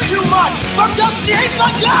I drink too much. Fucked up, she hates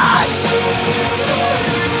my guts.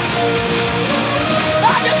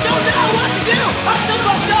 I just don't know what to do. I'm still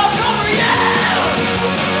fucked up over you.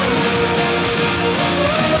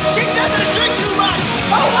 She says I drink too much.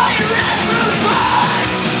 Oh, I red fruit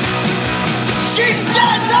punch. She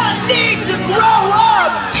says I need to grow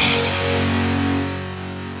up.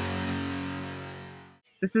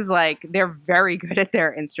 This is like, they're very good at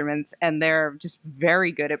their instruments, and they're just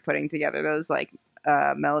very good at putting together those like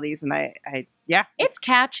melodies. And It's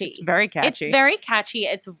catchy. It's very catchy. It's very catchy.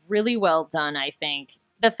 It's really well done, I think.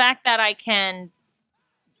 The fact that I can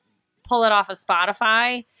pull it off of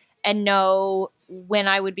Spotify and know when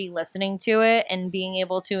I would be listening to it and being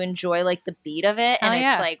able to enjoy like the beat of it. And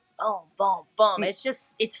it's like, boom, boom, boom. It's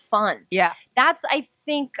just, it's fun. Yeah. That's, I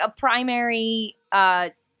think, a primary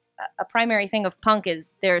thing of punk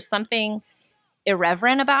is there's something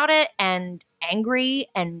irreverent about it and angry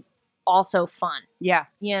and also fun. Yeah.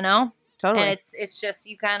 You know? Totally. And it's just,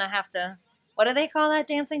 you kind of have to, what do they call that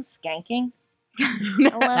dancing? Skanking?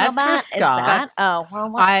 That's for Is ska. that? Oh,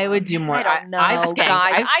 well, I would do more. I don't know, I've skanked.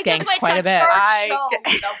 guys. I've I skanked just went quite to a bit.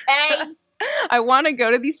 church shows, okay? I want to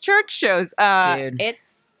go to these church shows. Dude.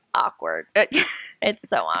 It's awkward. It's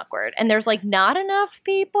so awkward. And there's like not enough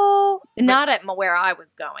people. Not at where I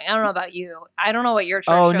was going. I don't know about you. I don't know what your church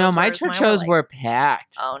shows were. Oh no, my Is church mine shows like- were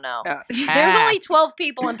packed. Oh no. There's Packed. only 12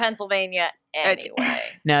 people in Pennsylvania anyway.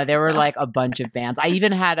 No, there were So- like a bunch of bands. I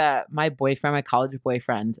even had my college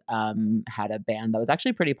boyfriend, had a band that was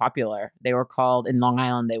actually pretty popular. They were called, in Long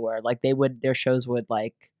Island, their shows would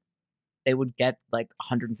they would get like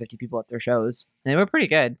 150 people at their shows. And they were pretty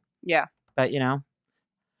good. Yeah. But you know,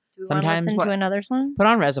 Do we want to sometimes- listen to another song? put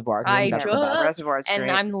on Reservoir. 'cause I think I that's the best. just- Reservoir's And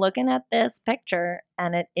great. I'm looking at this picture,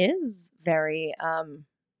 and it is very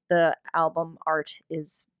the album art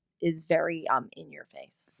is very in your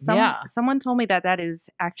face. Someone told me that is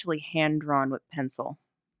actually hand drawn with pencil.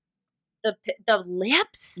 The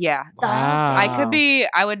lips. Yeah. Wow. I could be.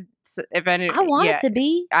 I would. If any. I want yeah, it to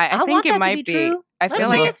be. I think want it that to might be be. true. I Let's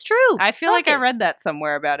feel say like it's true. I feel Fuck like I it. read that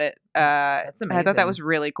somewhere about it. That's and I thought that amazing. was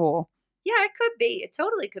really cool. Yeah, it could be. It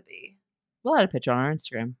totally could be. We'll add a picture on our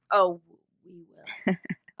Instagram. Oh, we will.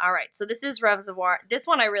 All right. So this is Reservoir. This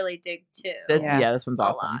one I really dig too. Yeah. This one's a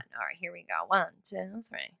awesome. lot. All right, here we go. 1, 2,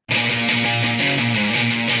 3.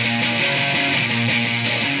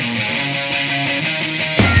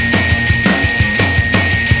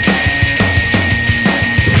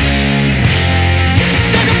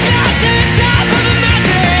 Take a path to the top of the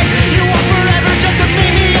mountain. You want forever just to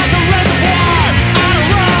meet me at the reservoir. Out of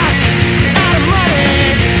rock, out of money.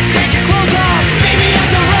 Take your clothes off, meet me at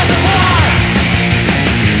the reservoir.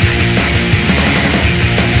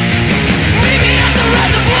 Meet me at the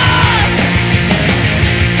reservoir.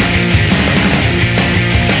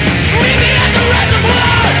 Meet me at the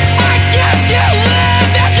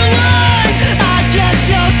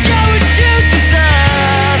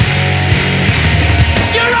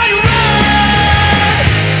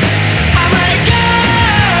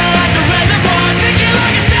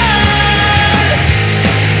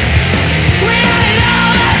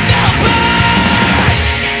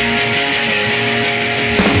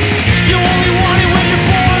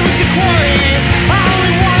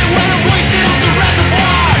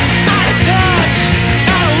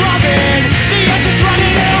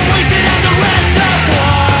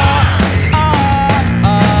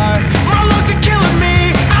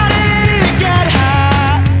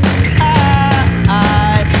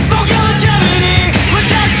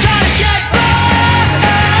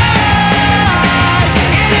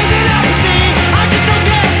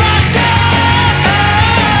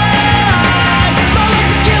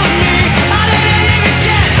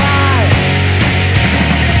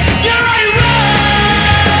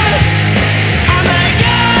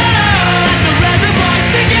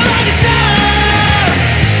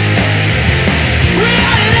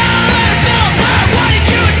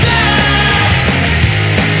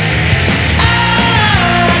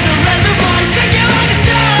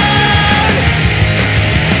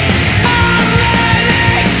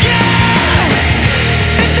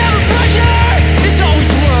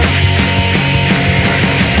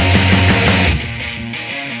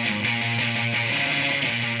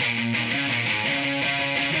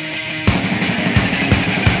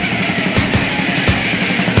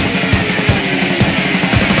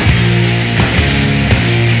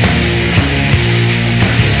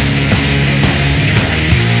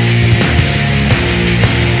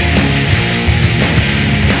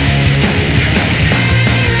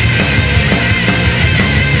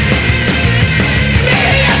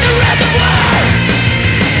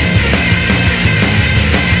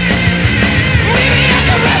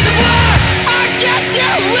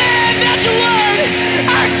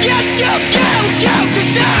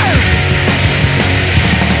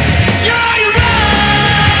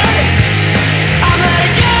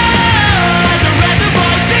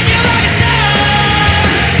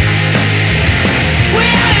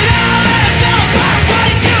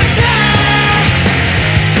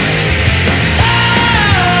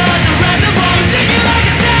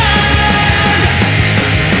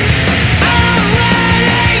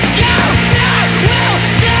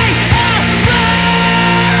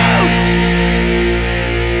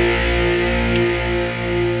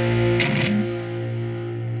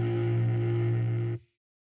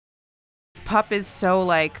Pup is so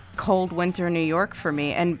like cold winter New York for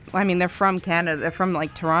me. And I mean, they're from Canada. They're from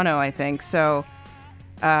like Toronto, I think. So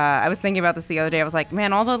I was thinking about this the other day. I was like,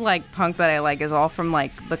 man, all the like punk that I like is all from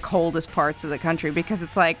like the coldest parts of the country because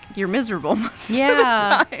it's like you're miserable most of the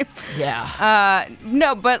time. Yeah.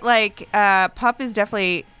 No, but like Pup is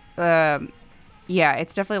definitely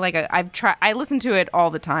it's definitely like I listen to it all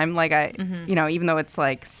the time. Like you know, even though it's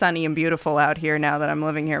like sunny and beautiful out here now that I'm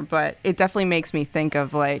living here, but it definitely makes me think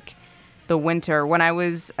of like the winter when I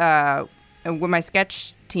was with my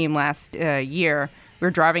sketch team last year. We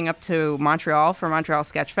were driving up to Montreal for Montreal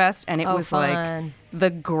Sketch Fest, and it was fun. like the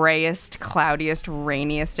grayest, cloudiest,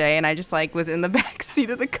 rainiest day. And I just like was in the back seat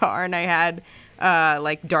of the car, and I had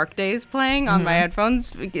like Dark Days playing on my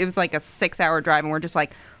headphones. It was like a 6-hour drive, and we're just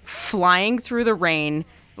like flying through the rain,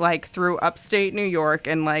 like through upstate New York,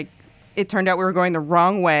 and like it turned out we were going the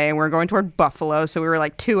wrong way, and we were going toward Buffalo, so we were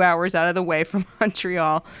like 2 hours out of the way from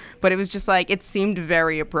Montreal. But it was just like it seemed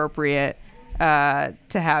very appropriate to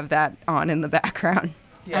have that on in the background.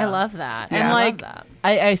 I love that. And I like love that.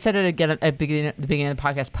 I said it again at the beginning of the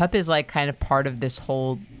podcast. Pup is like kind of part of this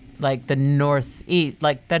whole like the northeast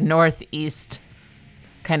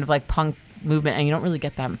kind of like punk movement, and you don't really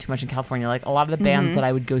get that too much in California. Like a lot of the bands that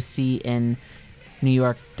I would go see in New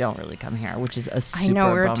York don't really come here, which is a super I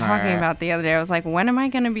know, we were bummer. talking about the other day. I was like, when am I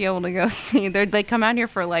going to be able to go see? They come out here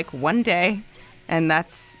for like one day, and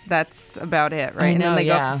that's about it, right? I And know, then they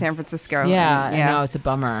go up yeah. to San Francisco. Yeah, and, I know, it's a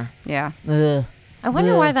bummer. Yeah. Ugh. I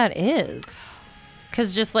wonder Ugh. why that is.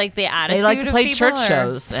 Because just like the attitude They like to of play people church are-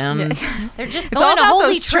 shows, and They're just It's going all to about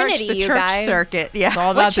Holy those Trinity, the you church guys. circuit. Yeah. it's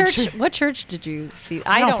all What about the church? What church did you see?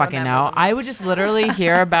 I don't fucking remember know. them. I would just literally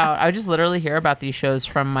hear about these shows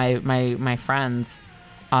from my friends.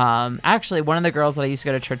 Actually, one of the girls that I used to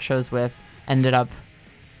go to church shows with ended up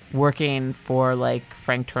working for like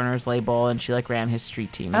Frank Turner's label, and she like ran his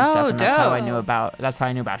street team and stuff. And that's how I knew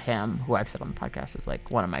about him, who I've said on the podcast was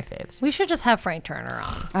like one of my faves. We should just have Frank Turner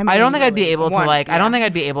on. I don't think I'd be able to like. I don't yeah. think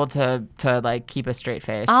I'd be able to like keep a straight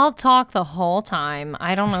face. I'll talk the whole time.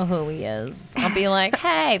 I don't know who he is. I'll be like,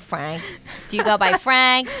 hey, Frank. Do you go by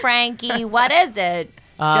Frank, Frankie? What is it?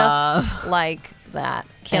 Just like that.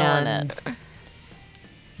 Killing and- it.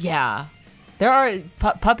 Yeah, there are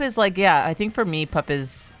Pup is like I think for me Pup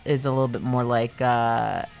is a little bit more like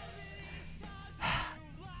I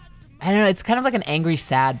don't know. It's kind of like an angry,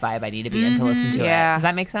 sad vibe I need to be in to listen to yeah. it. Does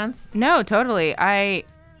that make sense? No, totally. I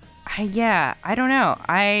don't know.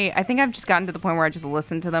 I think I've just gotten to the point where I just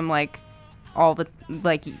listen to them like all the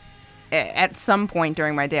like at some point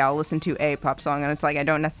during my day I'll listen to a Pup song, and it's like I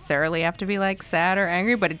don't necessarily have to be like sad or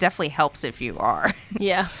angry, but it definitely helps if you are.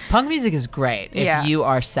 Yeah. Punk music is great if Yeah. you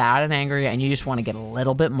are sad and angry and you just want to get a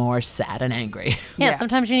little bit more sad and angry. Yeah, Yeah.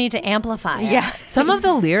 sometimes you need to amplify it. Yeah. Some of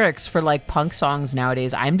the lyrics for like punk songs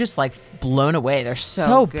nowadays, I'm just like blown away. They're So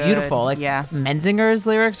so good. beautiful. Like Yeah. Menzinger's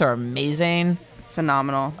lyrics are amazing.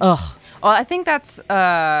 Phenomenal. Ugh. Well, I think that's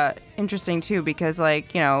interesting too, because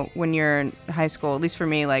like, you know, when you're in high school, at least for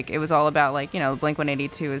me, like it was all about like, you know,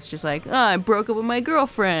 Blink-182 is just like, oh, I broke up with my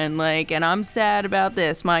girlfriend, like, and I'm sad about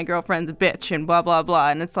this. My girlfriend's a bitch and blah, blah, blah.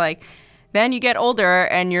 And it's like, then you get older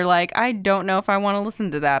and you're like, I don't know if I want to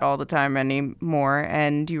listen to that all the time anymore.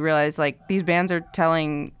 And you realize like these bands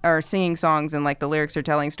are singing songs, and like the lyrics are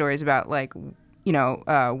telling stories about like, you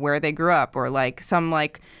know, where they grew up, or like some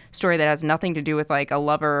like story that has nothing to do with like a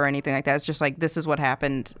lover or anything like that. It's just like, this is what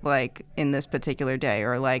happened like in this particular day,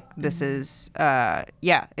 or like this is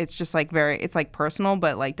it's just like it's like personal,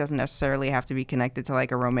 but like doesn't necessarily have to be connected to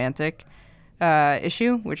like a romantic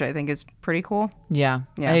issue, which I think is pretty cool. Yeah,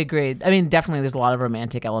 Yeah. I agree. I mean, definitely there's a lot of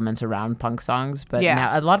romantic elements around punk songs, but Yeah.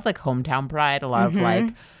 now a lot of like hometown pride, a lot of like,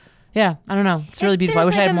 I don't know. It's really beautiful. I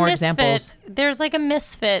wish I had more examples. There's like a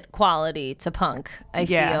misfit quality to punk, I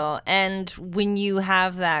Yeah. feel. And when you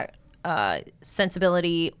have that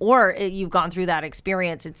sensibility, or you've gone through that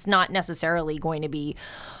experience, it's not necessarily going to be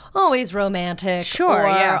always romantic. Sure,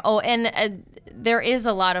 yeah. There is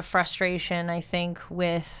a lot of frustration, I think,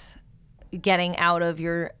 with getting out of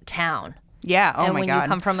your town. Yeah. Oh and my when God. you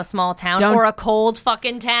come from a small town Don't- or a cold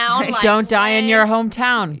fucking town. Like, Don't die in your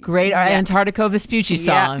hometown. Great Antarctico Vespucci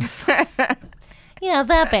Yeah. song. Yeah,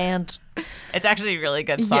 that band. It's actually a really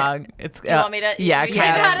good song. It's, Do you want me to? Yeah, you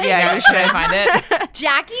kind got of. it? Yeah, you Should I find it?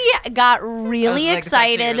 Jackie got really I was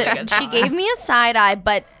like, it's actually a excited. really good She song. gave me a side eye,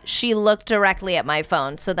 but she looked directly at my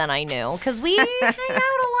phone, so then I knew. Because we hang out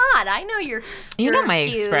a lot. I know your You know my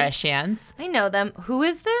cues. expressions. I know them. Who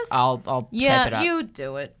is this? I'll type it yeah, up. you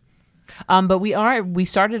do it. But we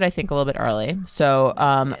started, I think, a little bit early. So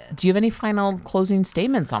do you have any final closing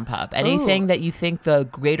statements on PUP? Anything that you think the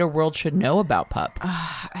greater world should know about PUP?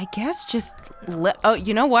 I guess just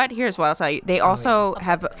you know what? Here's what I'll tell you. They also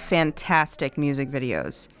have fantastic music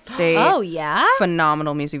videos.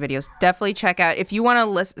 Phenomenal music videos. Definitely check out if you want to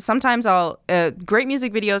listen. Sometimes great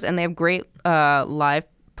music videos, and they have great live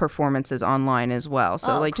performances online as well.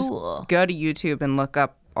 So just go to YouTube and look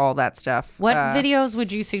up all that stuff. What videos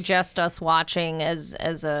would you suggest us watching as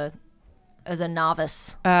a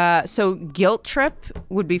novice? So Guilt Trip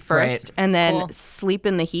would be first, and then Sleep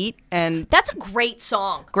in the Heat, and that's a great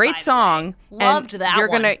song. Great song. Loved that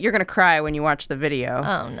one. You're gonna cry when you watch the video.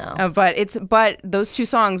 Oh no. But those two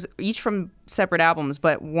songs, each from separate albums,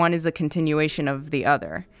 but one is a continuation of the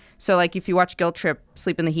other. So like if you watch Guilt Trip,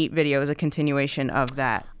 Sleep in the Heat video is a continuation of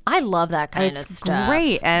that. I love that kind of stuff. It's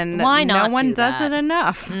great, and why not no one do does that? it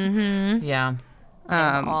enough. Mm-hmm. Yeah.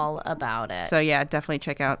 I'm all about it. So yeah, definitely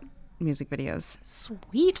check out music videos.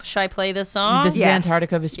 Sweet. Should I play this song? This is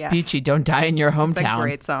Antarctica Vespucci, Don't Die in Your Hometown. It's a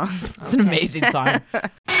great song. It's an amazing song.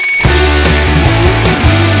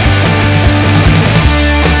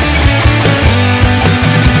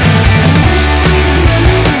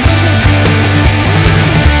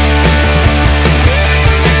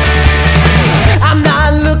 I'm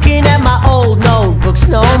not looking at my old notebooks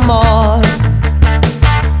no more.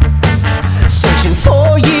 Searching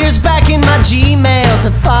 4 years back in my Gmail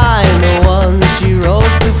to find the one that she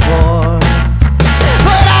wrote before.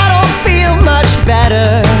 But I don't feel much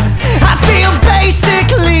better. I feel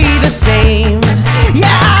basically the same.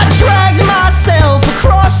 Yeah, I dragged myself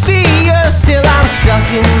across the earth. Still I'm stuck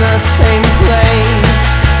in the same place.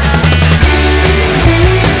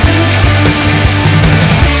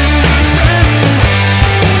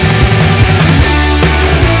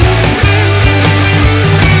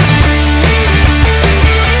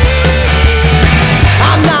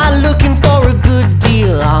 I'm not looking for a good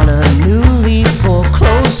deal on a newly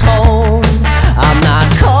foreclosed home. I'm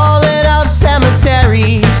not calling up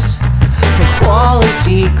cemeteries for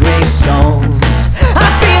quality gravestones. I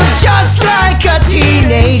feel just like a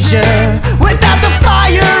teenager without the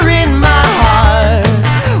fire in my heart.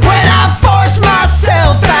 When I force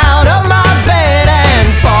myself out of my bed and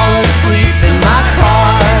fall asleep in my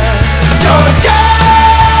car. Don't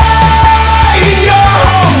die in your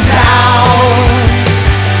hometown.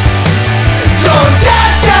 Don't die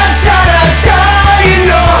in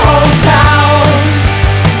your hometown.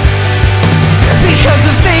 Because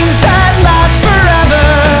the things that last forever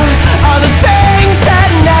are the things that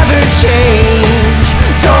never change.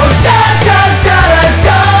 Don't die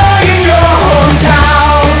in your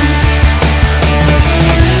hometown.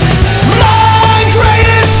 My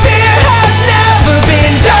greatest fear has never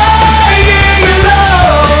been dying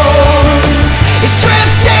alone. It's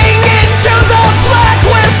drifting into the black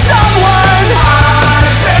with someone I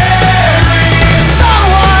barely,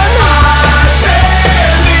 someone I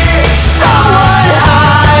barely, someone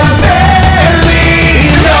I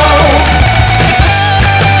barely know.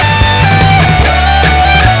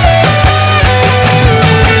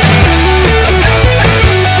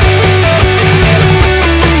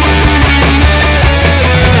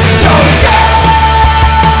 Don't die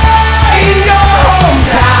in your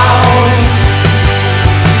hometown.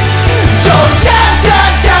 Don't die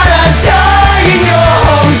in your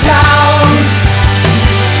hometown.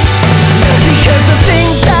 Because the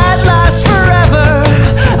things that last forever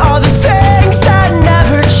are the things that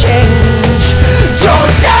never change.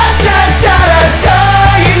 Don't die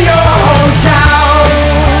in your hometown.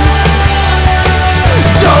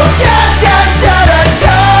 Don't die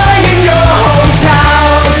in your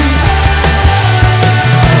hometown.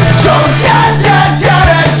 Don't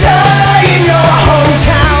die in your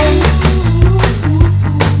hometown.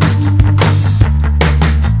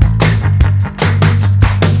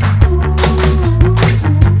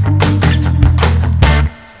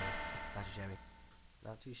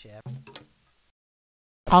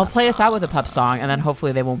 I'll play us out with a PUP song, and then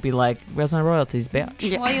hopefully they won't be like, "Where's my royalties,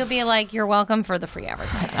 bitch?" Well, you'll be like, you're welcome for the free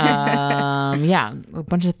advertising. Yeah, a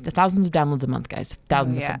bunch of thousands of downloads a month, guys.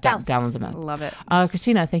 Thousands of downloads a month. Love it.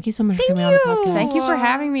 Christina, thank you so much for coming on the podcast. Thank you for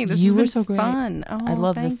having me. This You has were been so great. fun. Oh, I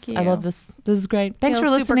love thank this. You. I love this. This is great. Thanks Feel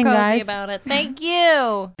for listening, super cozy guys. about it. Thank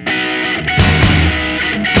you.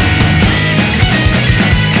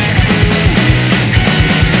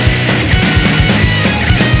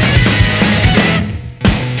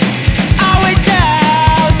 I went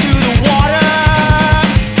down to the water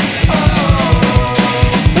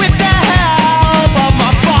with the help of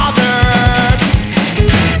my father.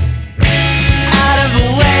 Out of the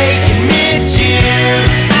lake in mid-June,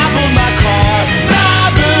 I pulled my car, my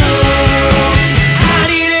boom.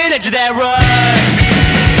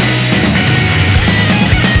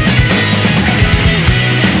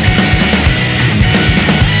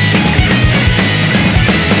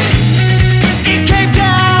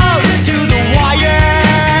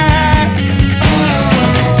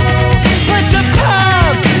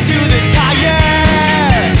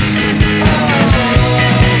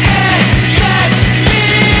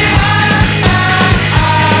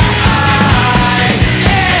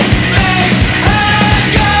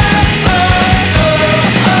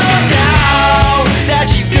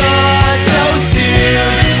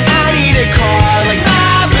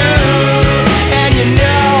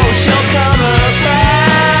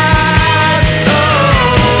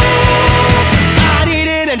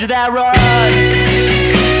 into that rut.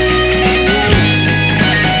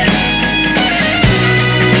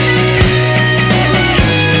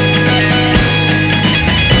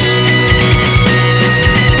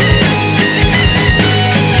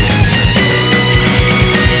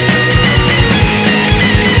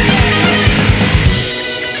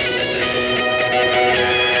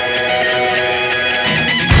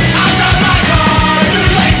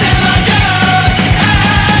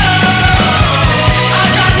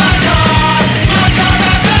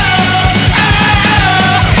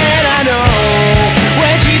 And I know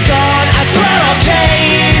when she's gone, I swear I'll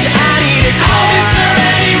change. I need to call miss her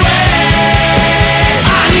anyway.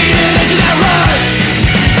 I need to into that rut.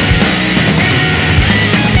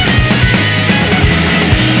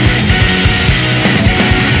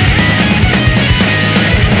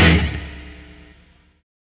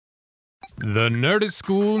 The Nerdist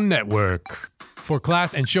School Network. For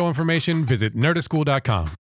class and show information, visit nerdistschool.com.